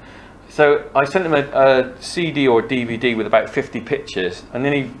 "Yeah." So I sent him a CD or DVD with about 50 pictures, and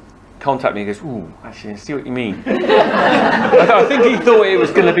then he contacted me and goes, "Ooh, actually, I see what you mean." I think he thought it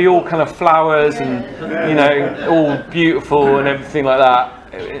was going to be all kind of flowers and, you know, all beautiful and everything like that.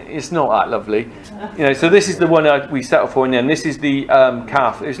 It's not that lovely, you know. So this is the one we settled for, and then this is the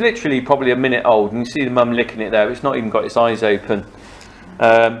calf. It's literally probably a minute old, and you see the mum licking it there. It's not even got its eyes open,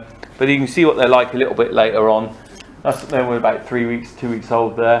 but you can see what they're like a little bit later on. That's they were about 3 weeks, 2 weeks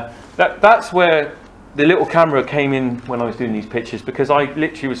old there. That's where the little camera came in when I was doing these pictures, because I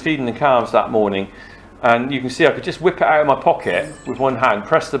literally was feeding the calves that morning, and you can see I could just whip it out of my pocket with one hand,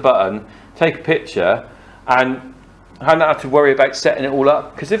 press the button, take a picture, and I hadn't had to worry about setting it all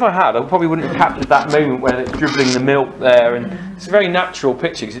up, because if I had, I probably wouldn't have captured that moment where it's dribbling the milk there, and it's a very natural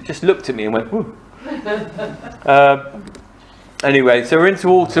picture because it just looked at me and went, "Whoo." Anyway, so we're into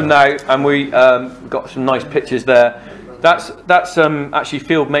autumn now, and we got some nice pictures there. That's actually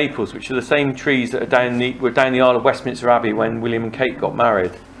field maples, which are the same trees that are were down the aisle of Westminster Abbey when William and Kate got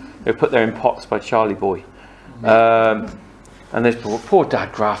married. They were put there in pots by Charlie Boy. And there's poor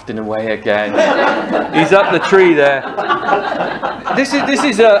Dad grafting away again. He's up the tree there. This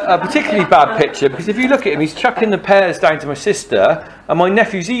is a particularly bad picture, because if you look at him, he's chucking the pears down to my sister, and my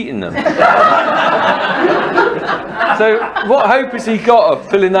nephew's eating them. So what hope has he got of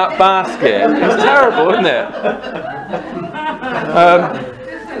filling that basket? It's terrible, isn't it?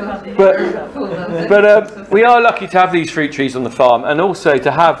 But we are lucky to have these fruit trees on the farm, and also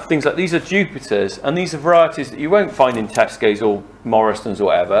to have things like these are Jupiters, and these are varieties that you won't find in Tesco's or Morrison's or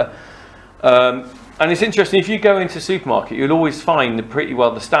whatever. And it's interesting, if you go into a supermarket, you'll always find pretty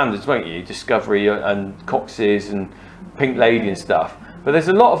well the standards, won't you? Discovery and Cox's and Pink Lady and stuff. But there's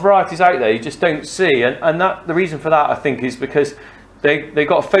a lot of varieties out there you just don't see, and that the reason for that, I think, is because they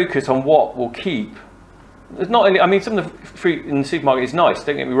got to focus on what will keep. There's not only, I mean, some of the fruit in the supermarket is nice,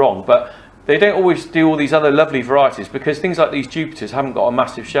 don't get me wrong, but they don't always do all these other lovely varieties, because things like these Jupiters haven't got a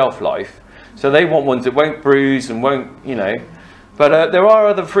massive shelf life, so they want ones that won't bruise and won't, you know. But there are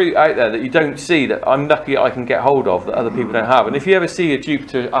other fruit out there that you don't see that I'm lucky I can get hold of that other people don't have. And if you ever see a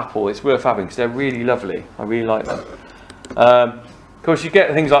Jupiter apple, it's worth having, because they're really lovely. I really like them. Of course, you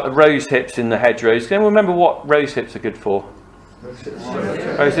get things like the rose hips in the hedgerows. Can anyone remember what rose hips are good for?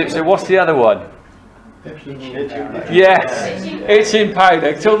 Rose hips. So what's the other one? Yes, itching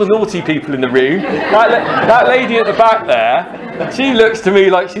powder. To all the naughty people in the room, that lady at the back there, she looks to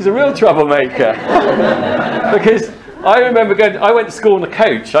me like she's a real troublemaker. Because I remember I went to school on a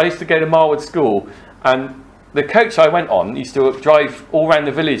coach. I used to go to Marwood School, and the coach I went on used to drive all around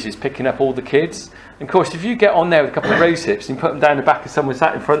the villages picking up all the kids. And of course, if you get on there with a couple of rose hips and put them down the back of someone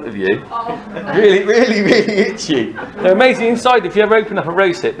sat in front of you, really, really, really itchy. They're amazing inside. If you ever open up a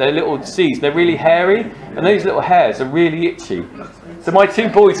rose hip, they're little seeds. They're really hairy, and those little hairs are really itchy. So my two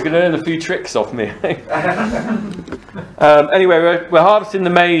boys are going to learn a few tricks off me. Anyway, we're harvesting the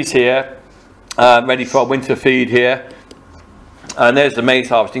maize here, ready for our winter feed here. And there's the maize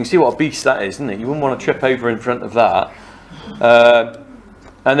harvesting. See what a beast that is, isn't it? You wouldn't want to trip over in front of that.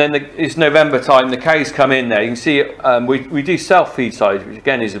 And then it's November time, the cows come in there. You can see we do self-feed silage, which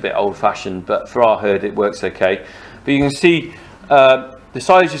again is a bit old-fashioned, but for our herd it works okay. But you can see the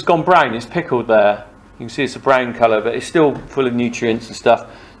silage has gone brown, it's pickled there. You can see it's a brown colour, but it's still full of nutrients and stuff.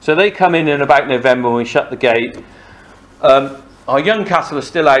 So they come in about November when we shut the gate. Our young cattle are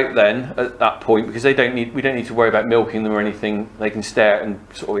still out then at that point, because we don't need to worry about milking them or anything. They can stay out and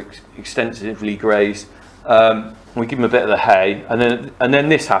sort of extensively graze. We give them a bit of the hay, and then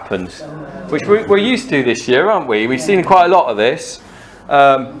this happens, which we're used to this year, aren't we? We've seen quite a lot of this.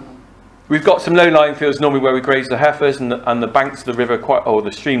 We've got some low-lying fields normally where we graze the heifers, and the banks of the river, or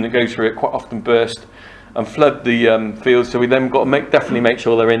the stream that goes through it, quite often burst and flood the fields. So we then got to definitely make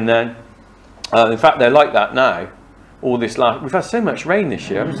sure they're in there. In fact, they're like that now. We've had so much rain this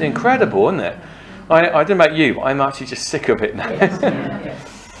year. It's incredible, isn't it? I don't know about you, but I'm actually just sick of it now.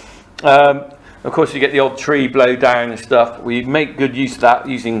 Of course, you get the old tree blow down and stuff. We make good use of that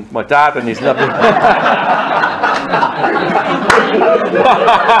using my dad and his lovely...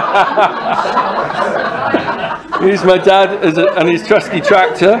 Here's my dad and his trusty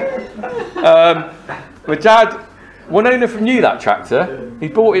tractor. My dad, one owner knew that tractor. He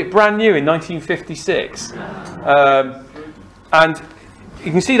bought it brand new in 1956. And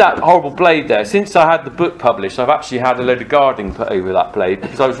you can see that horrible blade there. Since I had the book published, I've actually had a load of guarding put over that blade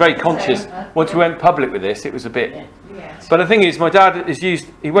because I was very conscious. Once we went public with this, it was a bit... But the thing is, my dad has used...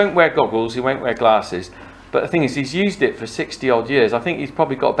 He won't wear goggles, he won't wear glasses. But the thing is, he's used it for 60 odd years. I think he's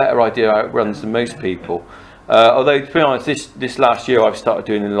probably got a better idea how it runs than most people. Although, to be honest, this last year I've started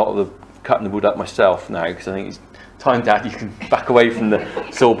doing a lot of the cutting the wood up myself now because I think it's time, Dad, you can back away from the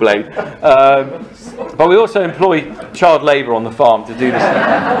saw blade. But we also employ child labour on the farm to do this.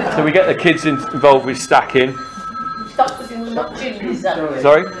 So we get the kids involved with stacking. Stop putting them up chimneys.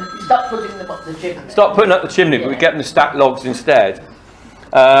 Sorry? Stop putting them up the chimney. Stop putting up the chimney, but we get them to stack logs instead.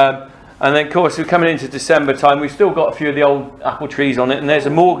 And then, of course, we're coming into December time. We've still got a few of the old apple trees on it, and there's a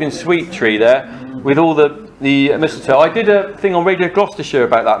Morgan sweet tree there with all the mistletoe. I did a thing on Radio Gloucestershire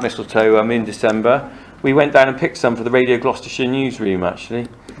about that mistletoe in December. We went down and picked some for the Radio Gloucestershire newsroom, actually.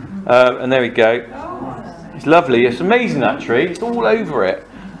 And there we go. It's lovely. It's amazing, that tree. It's all over it.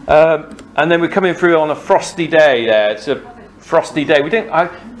 And then we're coming through on a frosty day there. It's a frosty day.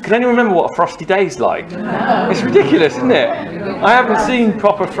 Can anyone remember what a frosty day's like? It's ridiculous, isn't it? I haven't seen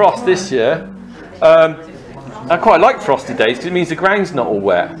proper frost this year. I quite like frosty days because it means the ground's not all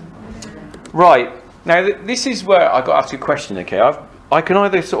wet. Right. Now, this is where I've got to ask you a question, okay? I can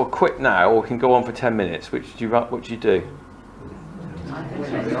either sort of quit now or can go on for 10 minutes. What do you do?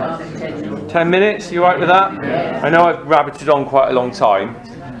 10 minutes? You all right with that? I know I've rabbited on quite a long time.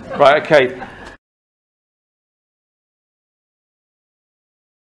 Right, okay.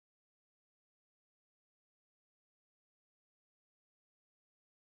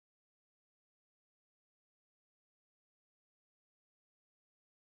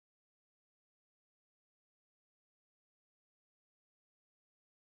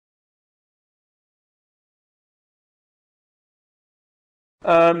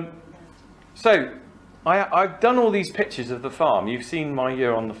 So I've done all these pictures of the farm. You've seen my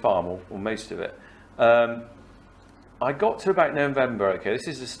year on the farm, or most of it. I got to about November. Okay, this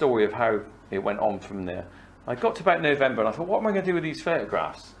is the story of how it went on from there. I got to about November and I thought, what am I going to do with these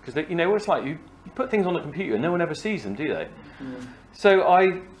photographs? Because you know what it's like, you put things on the computer and no one ever sees them, do they? So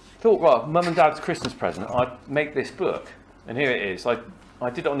I thought, well, Mum and Dad's Christmas present, I'd make this book. And here it is. I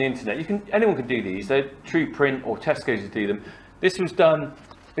did it on the internet. Anyone can do these. They're true print, or Tesco's to do them. This was done,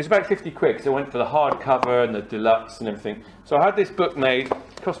 it was about 50 quid, because I went for the hardcover and the deluxe and everything. So I had this book made,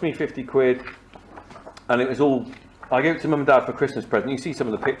 it cost me 50 quid, and it was all, I gave it to Mum and Dad for Christmas present. You see some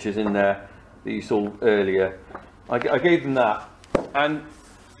of the pictures in there that you saw earlier. I gave them that, and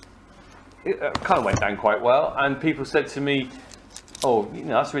it kind of went down quite well, and people said to me, oh, you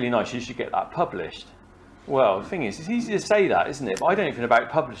know, that's really nice, you should get that published. Well, the thing is, it's easy to say that, isn't it? But I don't know anything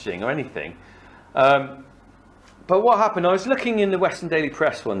about publishing or anything. But what happened, I was looking in the Western Daily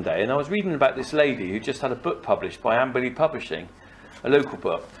Press one day and I was reading about this lady who just had a book published by Amberley Publishing, a local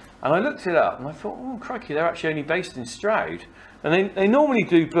book. And I looked it up and I thought, oh crikey, they're actually only based in Stroud. And they normally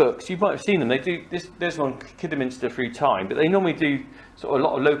do books, you might have seen them, they do, there's one, Kidderminster Through Time, but they normally do sort of a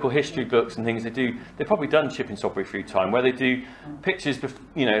lot of local history books and things. They've probably done Chipping Sodbury Through Time, where they do pictures,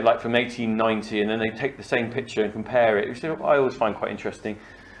 you know, like from 1890, and then they take the same picture and compare it, which I always find quite interesting.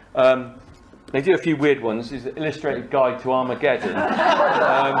 They do a few weird ones. There's an illustrated guide to Armageddon. I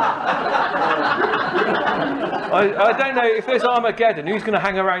don't know, if there's Armageddon, who's going to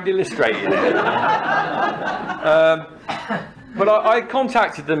hang around illustrating it? But I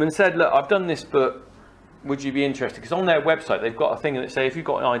contacted them and said, look, I've done this book, would you be interested? Because on their website, they've got a thing that say, if you've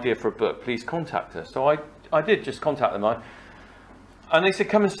got an idea for a book, please contact us. So I did just contact them. And they said,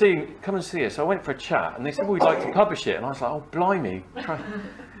 come and see us. So I went for a chat, and they said, well, we'd like to publish it. And I was like, oh, blimey.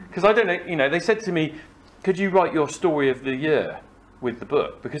 Because I don't know, you know, they said to me, could you write your story of the year with the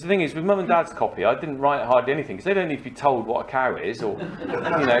book? Because the thing is, with Mum and Dad's copy, I didn't write hardly anything, because they don't need to be told what a cow is, or, you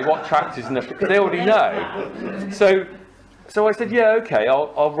know, what tractors, because they already know. So I said, yeah, okay,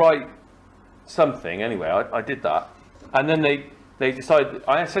 I'll write something. Anyway, I did that. And then they decided,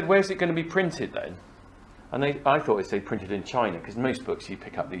 I said, where's it going to be printed then? And I thought they'd say printed in China, because most books you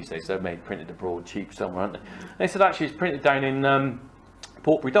pick up these days, they're made printed abroad, cheap somewhere, aren't they? And they said, actually, it's printed down in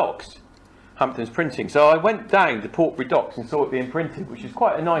Portbury Docks, Hampton's Printing. So I went down to Portbury Docks and saw it being printed, which is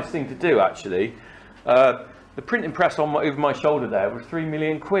quite a nice thing to do, actually. The printing press over my shoulder there was 3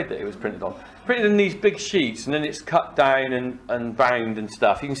 million quid that it was printed on. Printed in these big sheets, and then it's cut down and bound and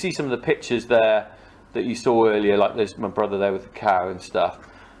stuff. You can see some of the pictures there that you saw earlier, like there's my brother there with the cow and stuff.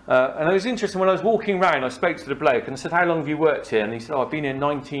 And it was interesting, when I was walking around, I spoke to the bloke and I said, how long have you worked here? And he said, oh, I've been here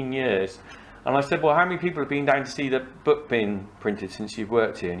 19 years. And I said, well, how many people have been down to see the book being printed since you've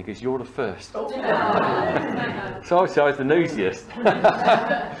worked here? And he goes, you're the first. So obviously I was the nosiest.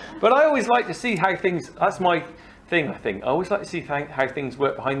 But I always like to see how things, that's my thing, I think. I always like to see how things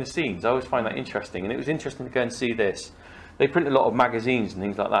work behind the scenes. I always find that interesting. And it was interesting to go and see this. They print a lot of magazines and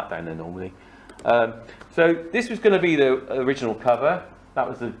things like that down there normally. So this was going to be the original cover. That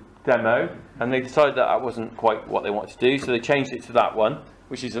was the demo. And they decided that wasn't quite what they wanted to do. So they changed it to that one,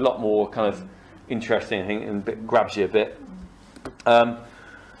 which is a lot more kind of interesting, I think, and grabs you a bit.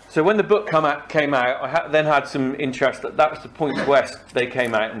 So when the book came out, I then had some interest. That was the Points West. They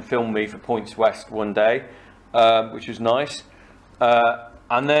came out and filmed me for Points West one day, which was nice.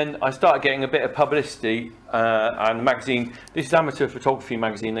 And then I started getting a bit of publicity, and the magazine, this is Amateur Photography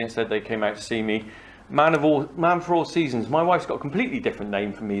magazine, they said they came out to see me. Man for All Seasons. My wife's got a completely different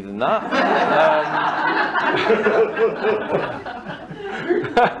name for me than that.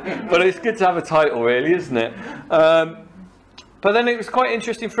 But it's good to have a title, really, isn't it? But then it was quite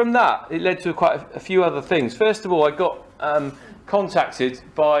interesting from that. It led to quite a few other things. First of all, I got contacted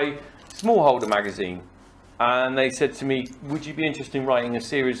by Smallholder magazine, and they said to me, would you be interested in writing a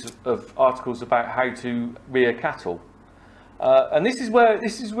series of articles about how to rear cattle? And this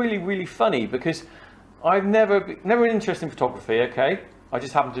is really, really funny, because I've never been interested in photography, okay? I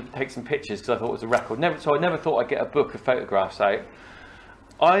just happened to take some pictures because I thought it was a record. So I never thought I'd get a book of photographs out.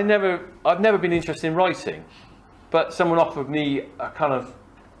 I've never been interested in writing, but someone offered me a kind of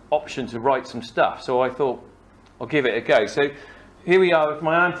option to write some stuff. So I thought, I'll give it a go. So here we are with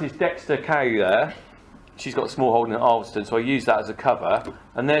my auntie's Dexter cow there. She's got a small holding at Alveston, so I used that as a cover.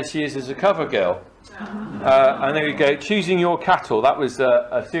 And there she is as a cover girl. And there we go, Choosing Your Cattle. That was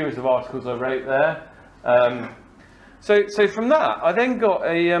a series of articles I wrote there. So from that, I then got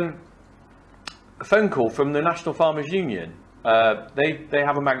a phone call from the National Farmers Union. They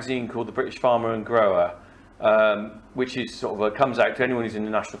have a magazine called The British Farmer and Grower, which is sort of comes out to anyone who's in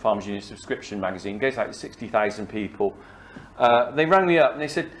the National Farmers Union subscription magazine. Goes out to 60,000 people. They rang me up and they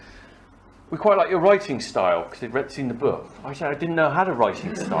said, we quite like your writing style, because they'd seen the book. I said I didn't know I had a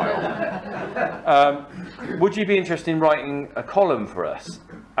writing style. Would you be interested in writing a column for us?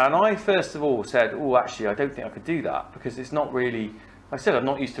 And I first of all said, oh, actually, I don't think I could do that, because it's not really, I said I'm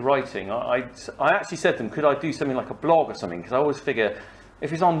not used to writing. I actually said to them, could I do something like a blog or something? Because I always figure,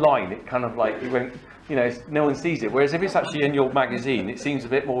 if it's online, it kind of like, it won't, you know, no one sees it. Whereas if it's actually in your magazine, it seems a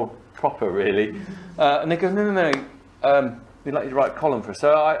bit more proper, really. And they go, no. We'd like you to write a column for us.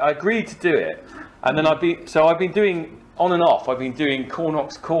 So I agreed to do it. And then I've been doing, on and off, I've been doing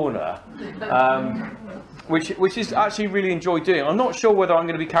Cornock's Corner, which is actually really enjoyed doing. I'm not sure whether I'm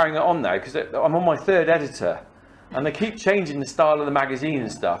going to be carrying it on now, because I'm on my third editor. And they keep changing the style of the magazine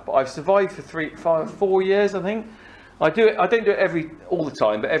and stuff. But I've survived for 4 years, I think. I don't do it all the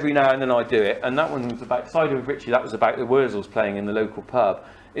time, but every now and then I do it. And that one was about, Cider with Richie, that was about the Wurzels playing in the local pub.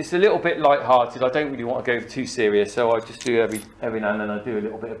 It's a little bit light-hearted. I don't really want to go too serious, so I just do every now and then I do a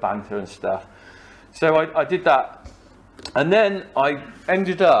little bit of banter and stuff. So I did that, and then I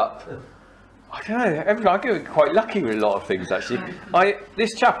ended up, I don't know, I get quite lucky with a lot of things actually.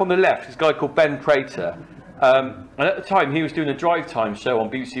 This chap on the left is a guy called Ben Prater, and at the time he was doing a drive time show on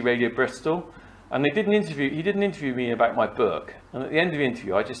BBC Radio Bristol, and he did an interview me about my book, and at the end of the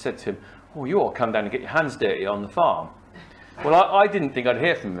interview I just said to him, oh, you ought to come down and get your hands dirty on the farm. Well, I didn't think I'd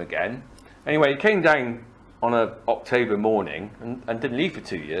hear from him again. Anyway, he came down on an October morning and didn't leave for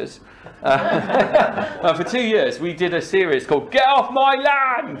 2 years. For 2 years, we did a series called Get Off My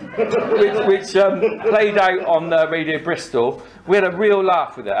Land, which played out on Radio Bristol. We had a real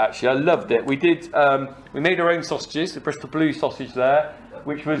laugh with it, actually. I loved it. We made our own sausages, the Bristol Blue sausage there,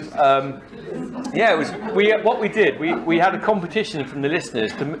 which was, what we did, we had a competition from the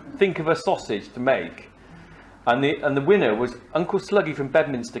listeners to think of a sausage to make. And the winner was Uncle Sluggy from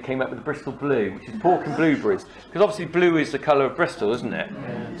Bedminster came up with the Bristol Blue, which is pork and blueberries. Because obviously blue is the colour of Bristol, isn't it?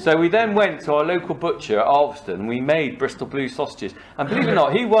 Yeah. So we then went to our local butcher at Alveston and we made Bristol Blue sausages. And believe it or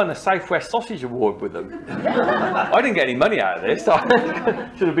not, he won a South West Sausage Award with them. I didn't get any money out of this. I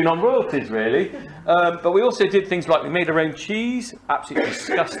should have been on royalties, really. But we also did things like we made our own cheese. Absolutely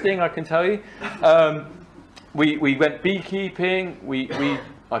disgusting, I can tell you. We went beekeeping.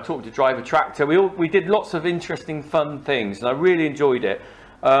 I taught to drive a tractor. We did lots of interesting, fun things, and I really enjoyed it.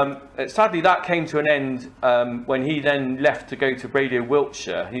 Sadly, that came to an end when he then left to go to Radio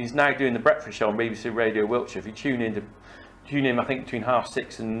Wiltshire. He's now doing the breakfast show on BBC Radio Wiltshire. If you tune in, I think between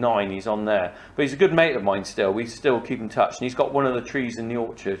 6:30 and 9, he's on there. But he's a good mate of mine still. We still keep in touch, and he's got one of the trees in the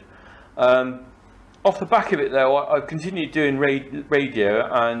orchard. Off the back of it, though, I've continued doing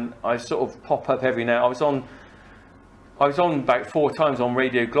radio, and I sort of pop up every now. I was on I was on about 4 times on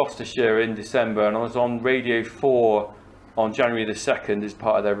Radio Gloucestershire in December, and I was on Radio 4 on January the 2nd as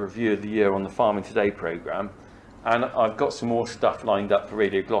part of their review of the year on the Farming Today programme. And I've got some more stuff lined up for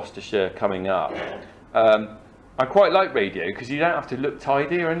Radio Gloucestershire coming up. I quite like radio because you don't have to look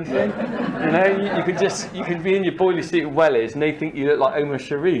tidy or anything. You know, you can be in your boiler suit and wellies and they think you look like Omar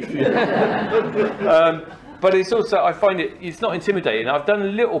Sharif. You know? But it's also, I find it's not intimidating. I've done a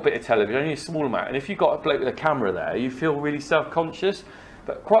little bit of television, only a small amount, and if you've got a bloke with a camera there, you feel really self-conscious.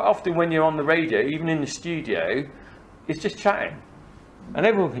 But quite often when you're on the radio, even in the studio, it's just chatting. And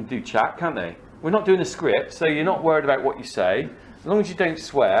everyone can do chat, can't they? We're not doing a script, so you're not worried about what you say. As long as you don't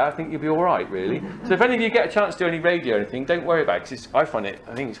swear, I think you'll be all right, really. So if any of you get a chance to do any radio or anything, don't worry about it, because I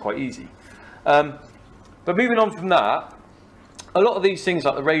think it's quite easy. But moving on from that, a lot of these things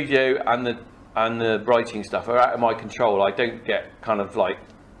like the radio and the writing stuff are out of my control. I don't get kind of like,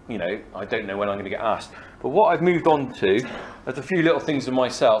 you know, I don't know when I'm going to get asked. But what I've moved on to, there's a few little things of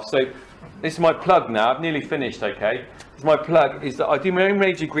myself. So this is my plug now. I've nearly finished, okay? My plug is that I do my own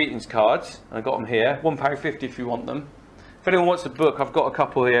radio greetings cards. I got them here, £1.50 if you want them. If anyone wants a book, I've got a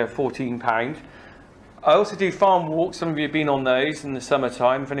couple here, £14. I also do farm walks. Some of you have been on those in the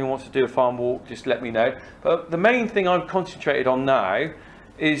summertime. If anyone wants to do a farm walk, just let me know. But the main thing I've concentrated on now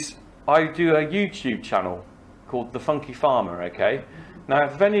is I do a YouTube channel called The Funky Farmer, okay? Now,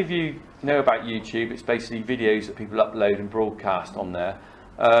 if any of you know about YouTube, it's basically videos that people upload and broadcast on there.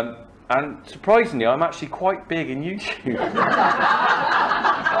 And surprisingly, I'm actually quite big in YouTube.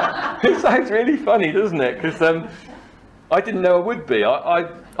 It sounds really funny, doesn't it? Because I didn't know I would be.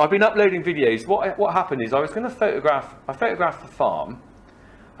 I've been uploading videos. What happened is I was going to photographed the farm,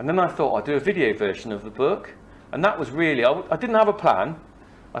 and then I thought I'd do a video version of the book. And that was really, I didn't have a plan.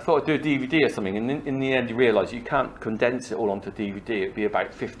 I thought I'd do a DVD or something, and in the end you realise you can't condense it all onto DVD. It'd be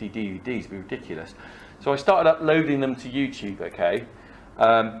about 50 DVDs, it'd be ridiculous. So I started uploading them to YouTube, okay?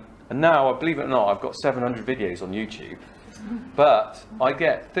 And now, believe it or not, I've got 700 videos on YouTube, but I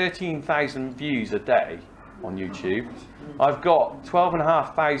get 13,000 views a day on YouTube. I've got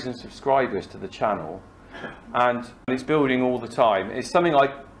 12,500 subscribers to the channel, and it's building all the time. It's something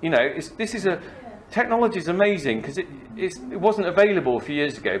technology is amazing because it wasn't available a few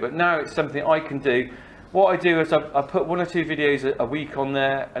years ago, but now it's something I can do. What I do is I put 1 or 2 videos a week on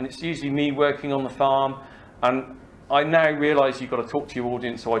there, and it's usually me working on the farm. And I now realise you've got to talk to your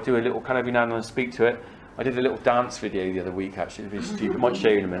audience, so I do a little kind of every now and then speak to it. I did a little dance video the other week, actually. It was stupid. I might show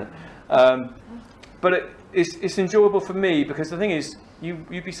you in a minute. But it's enjoyable for me because the thing is,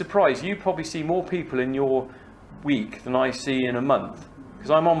 you'd be surprised. You probably see more people in your week than I see in a month.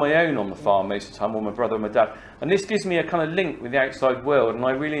 Because I'm on my own on the farm most of the time, with my brother and my dad. And this gives me a kind of link with the outside world, and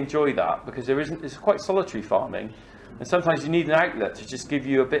I really enjoy that because it's quite solitary farming. And sometimes you need an outlet to just give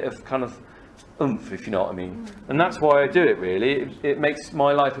you a bit of kind of oomph, if you know what I mean. And that's why I do it, really. It makes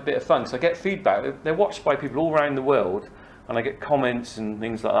my life a bit of fun. So I get feedback. They're watched by people all around the world, and I get comments and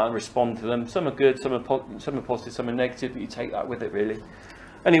things like that and respond to them. Some are good, some are positive, some are negative, but you take that with it, really.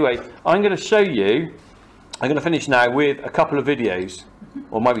 Anyway, I'm going to show you, I'm going to finish now with a couple of videos.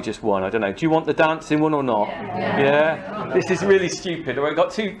 Or maybe just one, I don't know. Do you want the dancing one or not? Yeah? This is really stupid. I've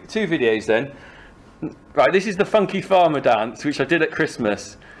got two videos then. Right, this is the Funky Farmer dance, which I did at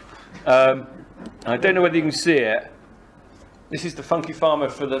Christmas. I don't know whether you can see it. This is the Funky Farmer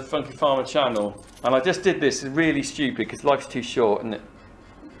for the Funky Farmer channel. And I just did this, it's really stupid because life's too short, isn't it?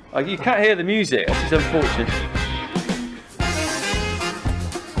 You can't hear the music, which is unfortunate.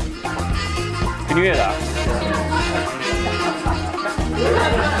 Can you hear that?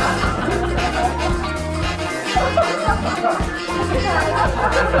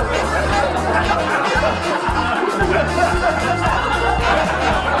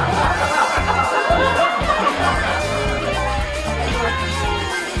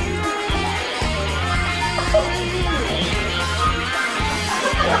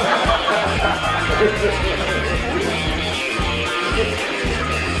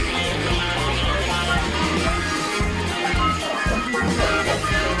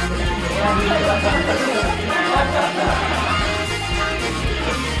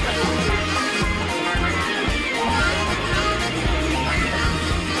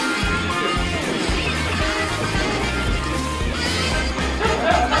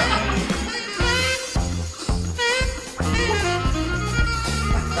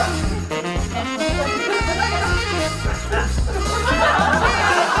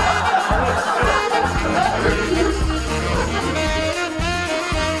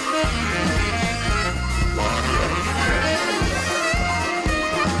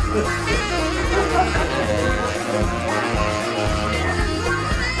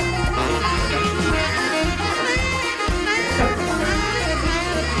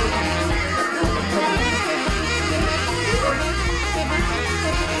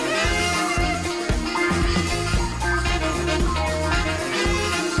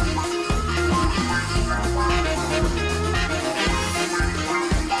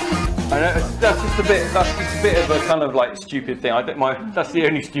 That's just a bit. That's just a bit of a kind of like stupid thing. I think that's the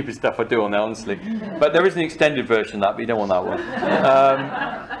only stupid stuff I do on there, honestly. But there is an extended version of that, but you don't want that one.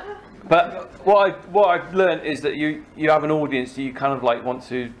 But what I've learned is that you have an audience that you kind of like want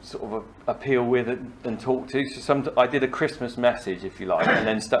to sort of appeal with and talk to. So I did a Christmas message, if you like, and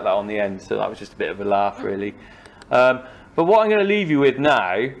then stuck that on the end. So that was just a bit of a laugh, really. But what I'm going to leave you with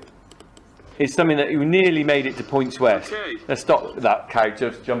now is something that you nearly made it to Points West. Okay. Let's stop that cow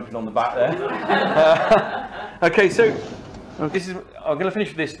just jumping on the back there. Okay, so I'm going to finish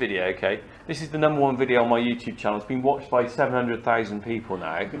with this video. Okay, this is the #1 video on my YouTube channel. It's been watched by 700,000 people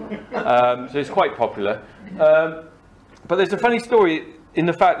now, so it's quite popular. But there's a funny story in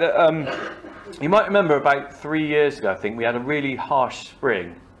the fact that you might remember about 3 years ago, I think, we had a really harsh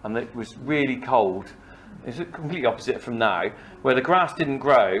spring and it was really cold. It's completely opposite from now, where the grass didn't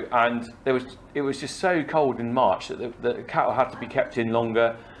grow and it was just so cold in March that the cattle had to be kept in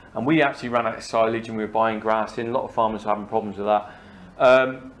longer, and we actually ran out of silage and we were buying grass in. A lot of farmers were having problems with that.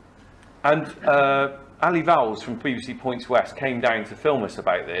 Ali Vowles from BBC Points West came down to film us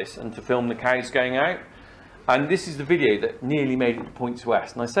about this and to film the cows going out. And this is the video that nearly made it to Points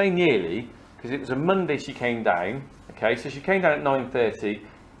West. And I say nearly because it was a Monday she came down. Okay, so she came down at 9:30.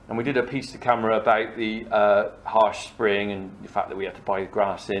 And we did a piece to camera about the harsh spring and the fact that we had to buy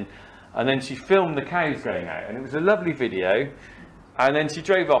grass in. And then she filmed the cows going out. And it was a lovely video. And then she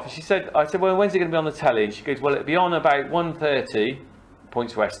drove off. And I said, well, when's it going to be on the telly? And she goes, well, it'll be on about 1:30,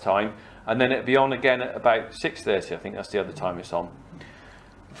 Points West time. And then it'll be on again at about 6:30. I think that's the other time it's on.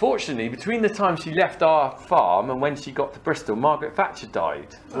 Fortunately, between the time she left our farm and when she got to Bristol, Margaret Thatcher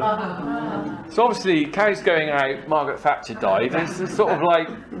died. So obviously, cows going out, Margaret Thatcher died. It's sort of like,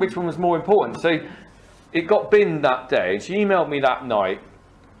 which one was more important? So it got binned that day. She emailed me that night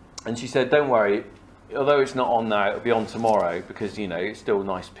and she said, don't worry, although it's not on now, it'll be on tomorrow because, you know, it's still a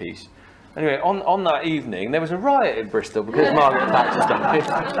nice piece. Anyway, on that evening, there was a riot in Bristol because Margaret Thatcher died.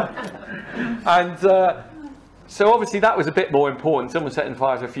 And so obviously that was a bit more important. Someone setting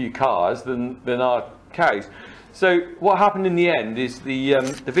fire to a few cars than our cows. So what happened in the end is the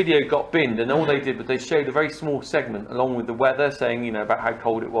video got binned, and all they did was they showed a very small segment along with the weather, saying, you know, about how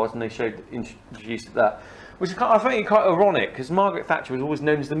cold it was, and they introduced that, which is I think quite ironic because Margaret Thatcher was always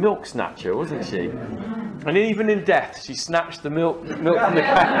known as the milk snatcher, wasn't she? And even in death, she snatched the milk from the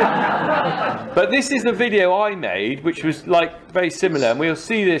cow. But this is the video I made, which was like very similar, and we'll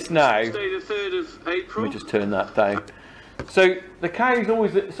see this now. Wednesday the 3rd of April. Let me just turn that down. So the cows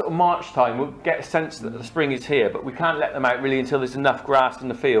always at sort of March time will get a sense that the spring is here, but we can't let them out really until there's enough grass in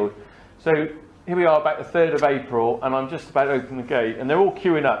the field. So here we are about the 3rd of April, and I'm just about to open the gate, and they're all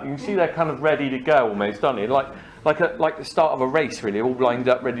queuing up. You can see they're kind of ready to go almost, aren't they? Like the start of a race, really, all lined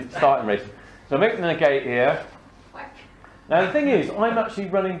up, ready to start a race. So I'm opening the gate here. Now the thing is, I'm actually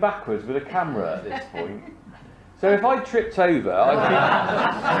running backwards with a camera at this point. So if I tripped over,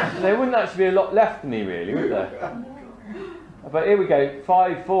 there wouldn't actually be a lot left of me, really, would there? But here we go.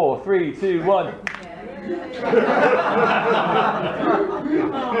 5, 4, 3, 2, 1.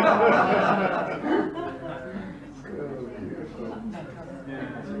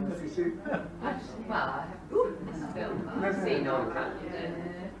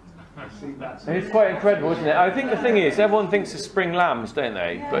 And it's quite incredible, isn't it? I think the thing is, everyone thinks of spring lambs, don't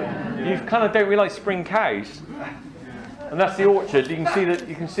they? But you kind of don't realise spring cows. And that's the orchard. You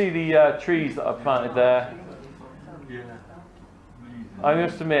can see the trees that I've planted there. I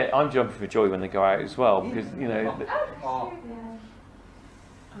must admit, I'm jumping for joy when they go out as well, because, you know,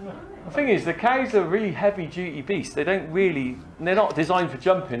 the thing is, the cows are really heavy-duty beasts. They're not designed for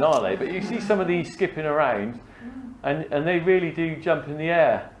jumping, are they? But you see some of these skipping around, and they really do jump in the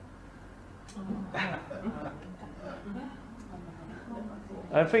air.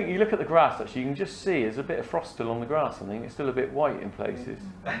 I think you look at the grass, actually, you can just see there's a bit of frost still on the grass. I think it's still a bit white in places.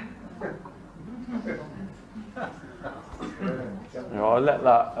 I'll let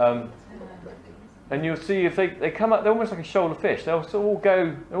that, and you'll see if they come up, they're almost like a shoal of fish. They're all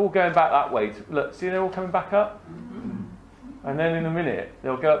going back that way. Look, see, they're all coming back up, and then in a minute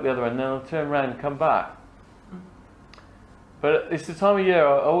they'll go up the other end, and then they'll turn around and come back. But it's the time of year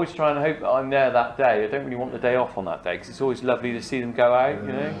I always try and hope that I'm there that day. I don't really want the day off on that day because it's always lovely to see them go out,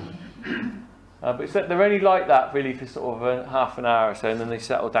 you know. But they're only like that really for sort of half an hour or so, and then they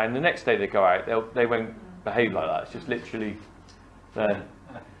settle down. The next day they go out, they won't behave like that. It's just literally there.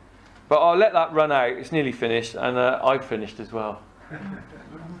 But I'll let that run out. It's nearly finished, and I've finished as well.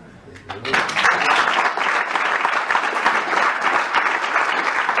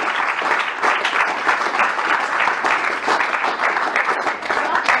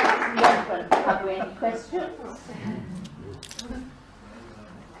 Have we any questions?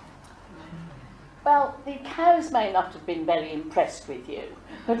 Well, the cows may not have been very impressed with you,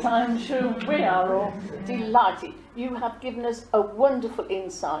 but I'm sure we are all delighted. You have given us a wonderful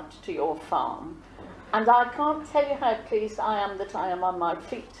insight to your farm, and I can't tell you how pleased I am that I am on my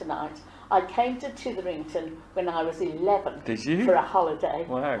feet tonight. I came to Titherington when I was 11 Did you? for a holiday,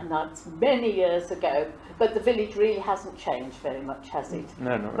 Wow. and that's many years ago, but the village really hasn't changed very much, has it?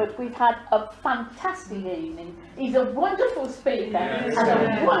 No, not really. But we've had a fantastic evening. He's a wonderful speaker and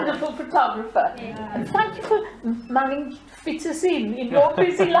a wonderful photographer. And thank you for managing to fit us in your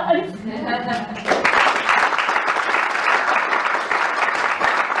busy life.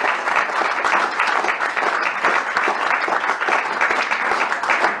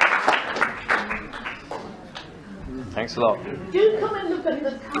 Thanks a lot. Do come and look at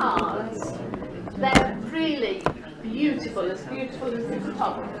the cards. They're really beautiful as the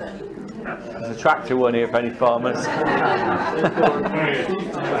photographer. There's a tractor one here for any farmers.